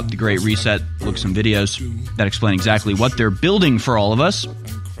more about the Great Reset, look at some videos that explain exactly what they're building for all of us.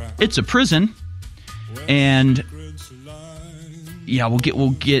 It's a prison, and yeah, we'll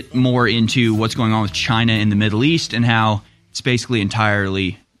get more into what's going on with China in the Middle East and how it's basically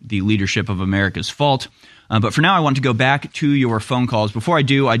entirely the leadership of America's fault. But for now, I want to go back to your phone calls. Before I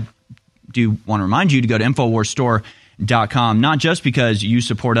do want to remind you to go to InfoWarsStore.com, not just because you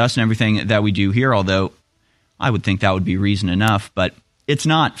support us and everything that we do here, although I would think that would be reason enough, but it's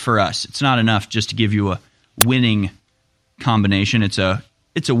not for us. It's not enough just to give you a winning combination. It's a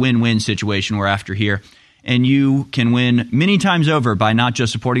win-win situation we're after here. And you can win many times over by not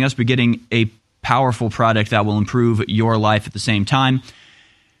just supporting us, but getting a powerful product that will improve your life at the same time.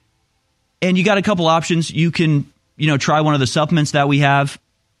 And you got a couple options. You can, try one of the supplements that we have,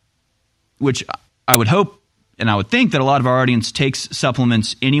 which I would hope and I would think that a lot of our audience takes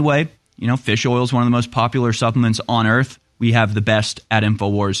supplements anyway. Fish oil is one of the most popular supplements on earth. We have the best at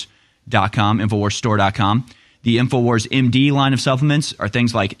InfoWars.com, InfoWarsStore.com. The InfoWars MD line of supplements are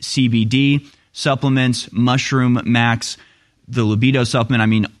things like CBD supplements, Mushroom Max, the Libido supplement. I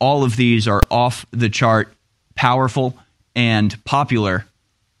mean, all of these are off the chart, powerful, and popular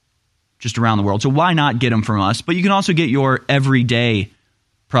just around the world. So why not get them from us? But you can also get your everyday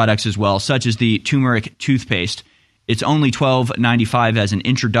products as well, such as the turmeric toothpaste. It's only $12.95 as an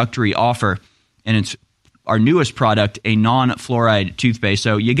introductory offer, and it's our newest product, a non-fluoride toothpaste.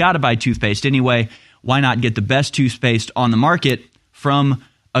 So you got to buy toothpaste anyway. Why not get the best toothpaste on the market from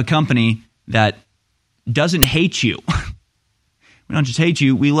a company that doesn't hate you? We don't just hate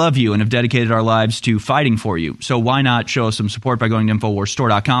you, we love you and have dedicated our lives to fighting for you. So why not show us some support by going to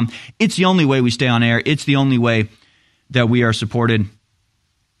InfoWarsStore.com? It's the only way we stay on air. It's the only way that we are supported.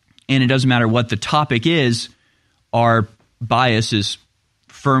 And it doesn't matter what the topic is, our bias is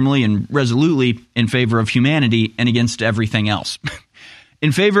firmly and resolutely in favor of humanity and against everything else.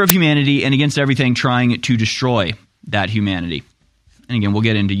 In favor of humanity and against everything trying to destroy that humanity. And again, we'll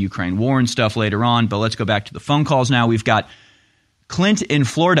get into Ukraine war and stuff later on, but let's go back to the phone calls now. We've got Clint in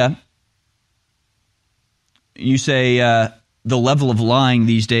Florida. You say the level of lying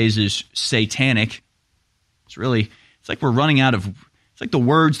these days is satanic. It's like we're running out of, it's like the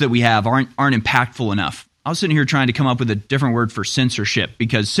words that we have aren't impactful enough. I was sitting here trying to come up with a different word for censorship,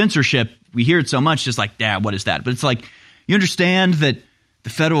 because censorship, we hear it so much, just like, what is that? But it's like, you understand that the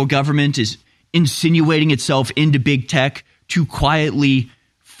federal government is insinuating itself into big tech to quietly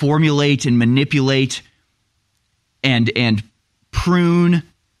formulate and manipulate and prune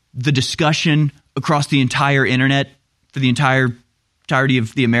the discussion across the entire internet for the entirety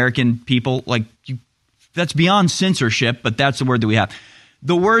of the American people. That's beyond censorship, but that's the word that we have.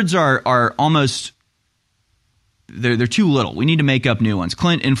 The words are almost, they're too little. We need to make up new ones.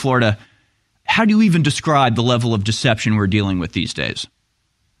 Clint in Florida, how do you even describe the level of deception we're dealing with these days?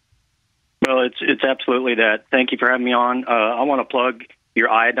 Well, it's absolutely that. Thank you for having me on. I want to plug your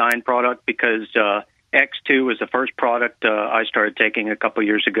iodine product because X2 was the first product I started taking a couple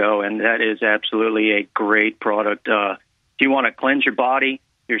years ago, and that is absolutely a great product. If you want to cleanse your body,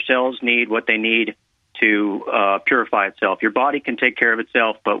 your cells need what they need to purify itself. Your body can take care of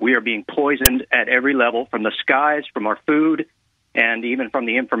itself, but we are being poisoned at every level, from the skies, from our food, and even from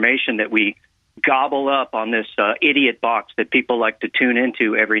the information that we gobble up on this idiot box that people like to tune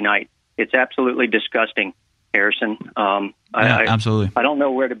into every night. It's absolutely disgusting, Harrison. Absolutely. I don't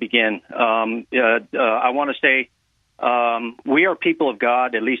know where to begin. I want to say we are people of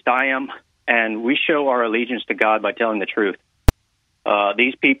God, at least I am, and we show our allegiance to God by telling the truth.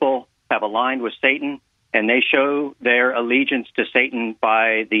 These people have aligned with Satan. and they show their allegiance to Satan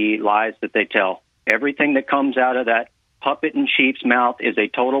by the lies that they tell. Everything that comes out of that puppet in sheep's mouth is a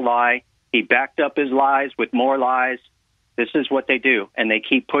total lie. He backed up his lies with more lies. This is what they do, and they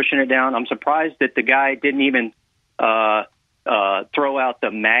keep pushing it down. I'm surprised that the guy didn't even throw out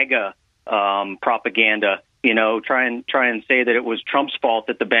the MAGA propaganda, try and say that it was Trump's fault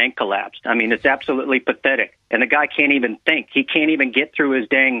that the bank collapsed. I mean, it's absolutely pathetic. And the guy can't even think. He can't even get through his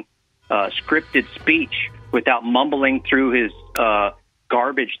dang scripted speech without mumbling through his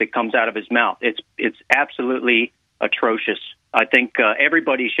garbage that comes out of his mouth. It's absolutely atrocious. I think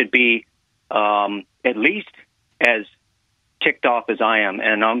everybody should be at least as ticked off as I am,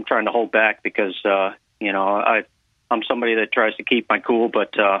 and I'm trying to hold back because I'm somebody that tries to keep my cool,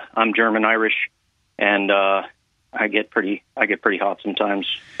 but I'm German Irish, and I get pretty hot sometimes,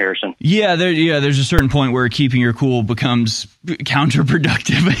 Harrison. There's a certain point where keeping your cool becomes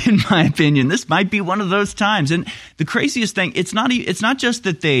counterproductive, in my opinion. This might be one of those times. And the craziest thing, it's not just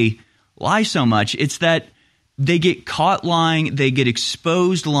that they lie so much; it's that they get caught lying, they get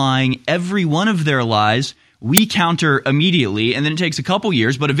exposed lying. Every one of their lies we counter immediately, and then it takes a couple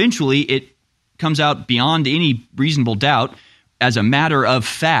years, but eventually it comes out beyond any reasonable doubt as a matter of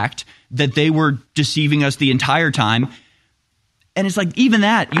fact that they were deceiving us the entire time. And it's like, even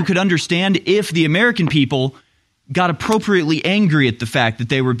that you could understand if the American people got appropriately angry at the fact that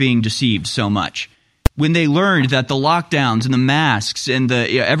they were being deceived so much. When they learned that the lockdowns and the masks and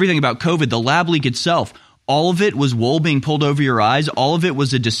the everything about COVID, the lab leak itself, all of it was wool being pulled over your eyes. All of it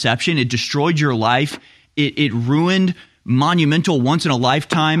was a deception. It destroyed your life. It ruined monumental,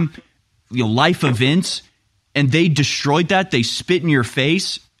 once-in-a-lifetime life events, and they destroyed that. They spit in your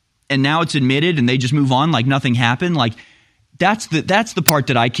face, and now it's admitted, and they just move on like nothing happened. Like that's the part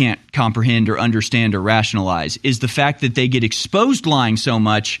that I can't comprehend or understand or rationalize, is the fact that they get exposed lying so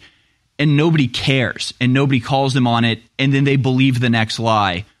much, and nobody cares, and nobody calls them on it, and then they believe the next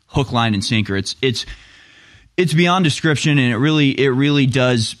lie, hook, line, and sinker. It's beyond description, and it really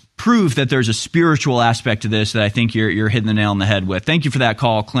does prove that there's a spiritual aspect to this that I think you're hitting the nail on the head with. Thank you for that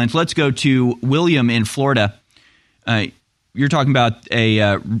call, Clint. Let's go to William in Florida. You're talking about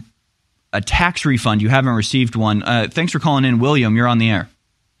a tax refund. You haven't received one. Thanks for calling in, William. You're on the air.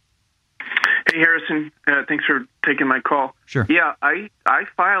 Hey, Harrison. Thanks for taking my call. Sure. Yeah, I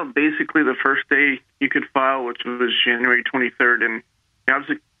filed basically the first day you could file, which was January 23rd, and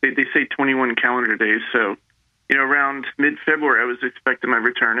obviously they say 21 calendar days, so around mid-February, I was expecting my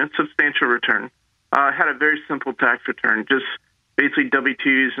return, a substantial return. I had a very simple tax return, just basically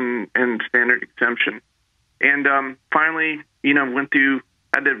W-2s and standard exemption. And finally, went through,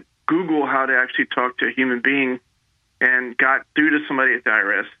 had to Google how to actually talk to a human being and got through to somebody at the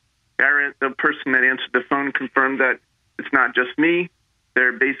IRS. The person that answered the phone confirmed that it's not just me.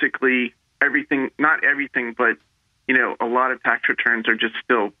 They're basically everything, not everything, but a lot of tax returns are just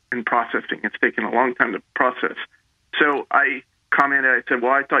still in processing. It's taken a long time to process. So I commented, I said,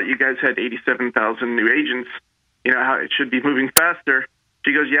 well, I thought you guys had 87,000 new agents, how it should be moving faster.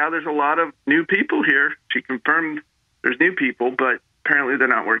 She goes, yeah, there's a lot of new people here. She confirmed there's new people, but apparently they're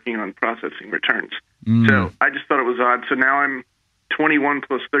not working on processing returns. So I just thought it was odd. So now I'm 21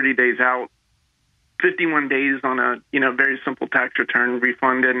 plus 30 days out, 51 days on a, very simple tax return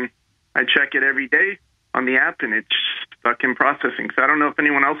refund. And I check it every day on the app, and it's stuck in processing. So I don't know if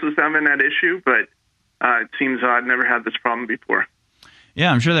anyone else is having that issue, but it seems odd. Never had this problem before.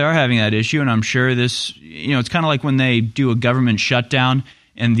 Yeah, I'm sure they are having that issue, and I'm sure this, it's kind of like when they do a government shutdown,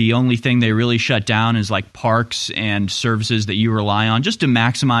 and the only thing they really shut down is like parks and services that you rely on just to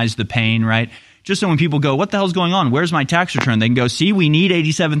maximize the pain, right? Just so when people go, what the hell's going on? Where's my tax return? They can go, see, we need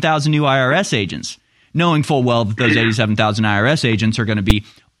 87,000 new IRS agents, knowing full well that those 87,000 IRS agents are going to be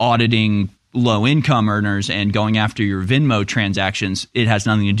auditing low-income earners and going after your Venmo transactions. It has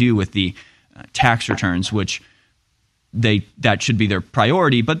nothing to do with the tax returns, which that should be their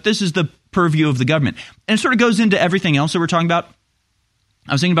priority. But this is the purview of the government. And it sort of goes into everything else that we're talking about.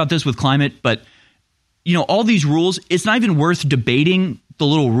 I was thinking about this with climate, but all these rules, it's not even worth debating the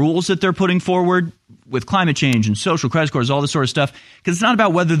little rules that they're putting forward with climate change and social credit scores, all this sort of stuff, because it's not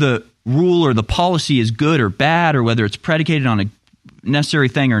about whether the rule or the policy is good or bad or whether it's predicated on a necessary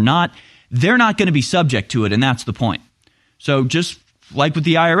thing or not. They're not going to be subject to it, and that's the point. So just like with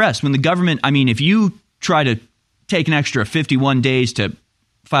the IRS, when the government, if you try to take an extra 51 days to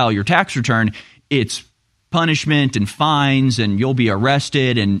file your tax return, it's punishment and fines, and you'll be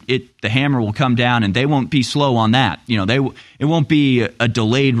arrested, and the hammer will come down, and they won't be slow on that. It won't be a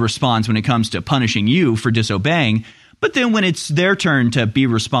delayed response when it comes to punishing you for disobeying. But then when it's their turn to be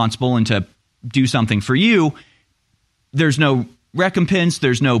responsible and to do something for you, there's no recompense.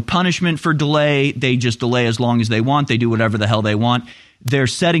 There's no punishment for delay. They just delay as long as they want. They do whatever the hell they want. They're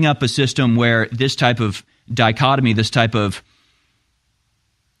setting up a system where this type of dichotomy, this type of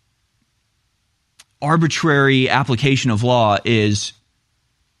arbitrary application of law is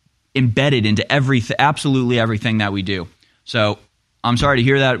embedded into absolutely everything that we do. So I'm sorry to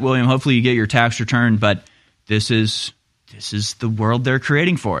hear that, William. Hopefully you get your tax return, but this is the world they're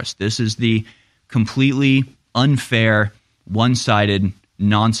creating for us. This is the completely unfair, one-sided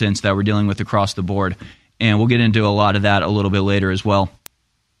nonsense that we're dealing with across the board. And we'll get into a lot of that a little bit later as well.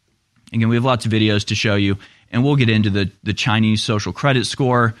 Again, we have lots of videos to show you, and we'll get into the Chinese social credit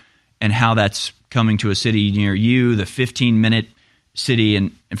score and how that's coming to a city near you, the 15-minute city.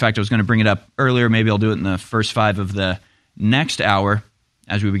 And in fact, I was going to bring it up earlier. Maybe I'll do it in the first 5 of the next hour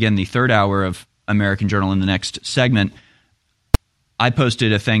as we begin the third hour of American Journal in the next segment. I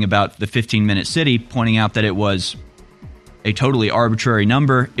posted a thing about the 15-minute city, pointing out that it was a totally arbitrary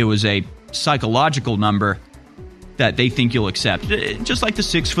number. It was a psychological number that they think you'll accept. Just like the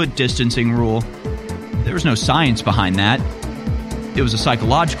 6-foot distancing rule. There was no science behind that. It was a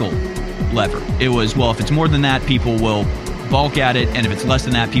psychological lever. It was, well, if it's more than that, people will balk at it, and if it's less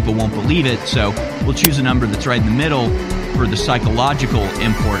than that, people won't believe it. So we'll choose a number that's right in the middle for the psychological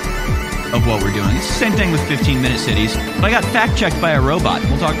import of what we're doing. It's the same thing with 15-minute cities, but I got fact-checked by a robot.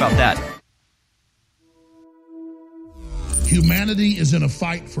 We'll talk about that. Humanity is in a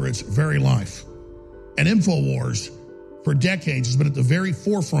fight for its very life. And InfoWars, for decades, has been at the very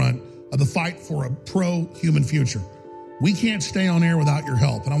forefront of the fight for a pro-human future. We can't stay on air without your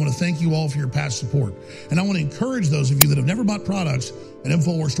help, and I want to thank you all for your past support. And I want to encourage those of you that have never bought products at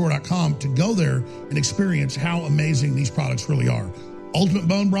InfoWarsStore.com to go there and experience how amazing these products really are. Ultimate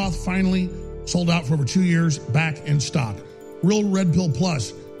Bone Broth, finally sold out for over 2 years, back in stock. Real Red Pill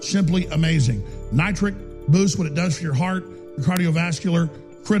Plus, simply amazing. Nitric Boost, what it does for your heart, your cardiovascular,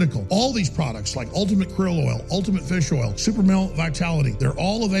 critical. All these products like Ultimate Krill Oil, Ultimate Fish Oil, Super Male Vitality, they're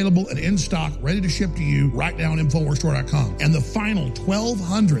all available and in stock, ready to ship to you right now on InfoWarsStore.com. And the final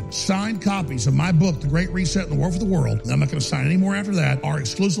 1,200 signed copies of my book, The Great Reset and the War for the World, and I'm not going to sign any more after that, are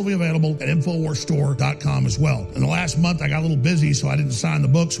exclusively available at InfoWarsStore.com as well. In the last month, I got a little busy, so I didn't sign the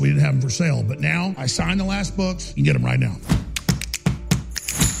books. We didn't have them for sale. But now I signed the last books. You can get them right now.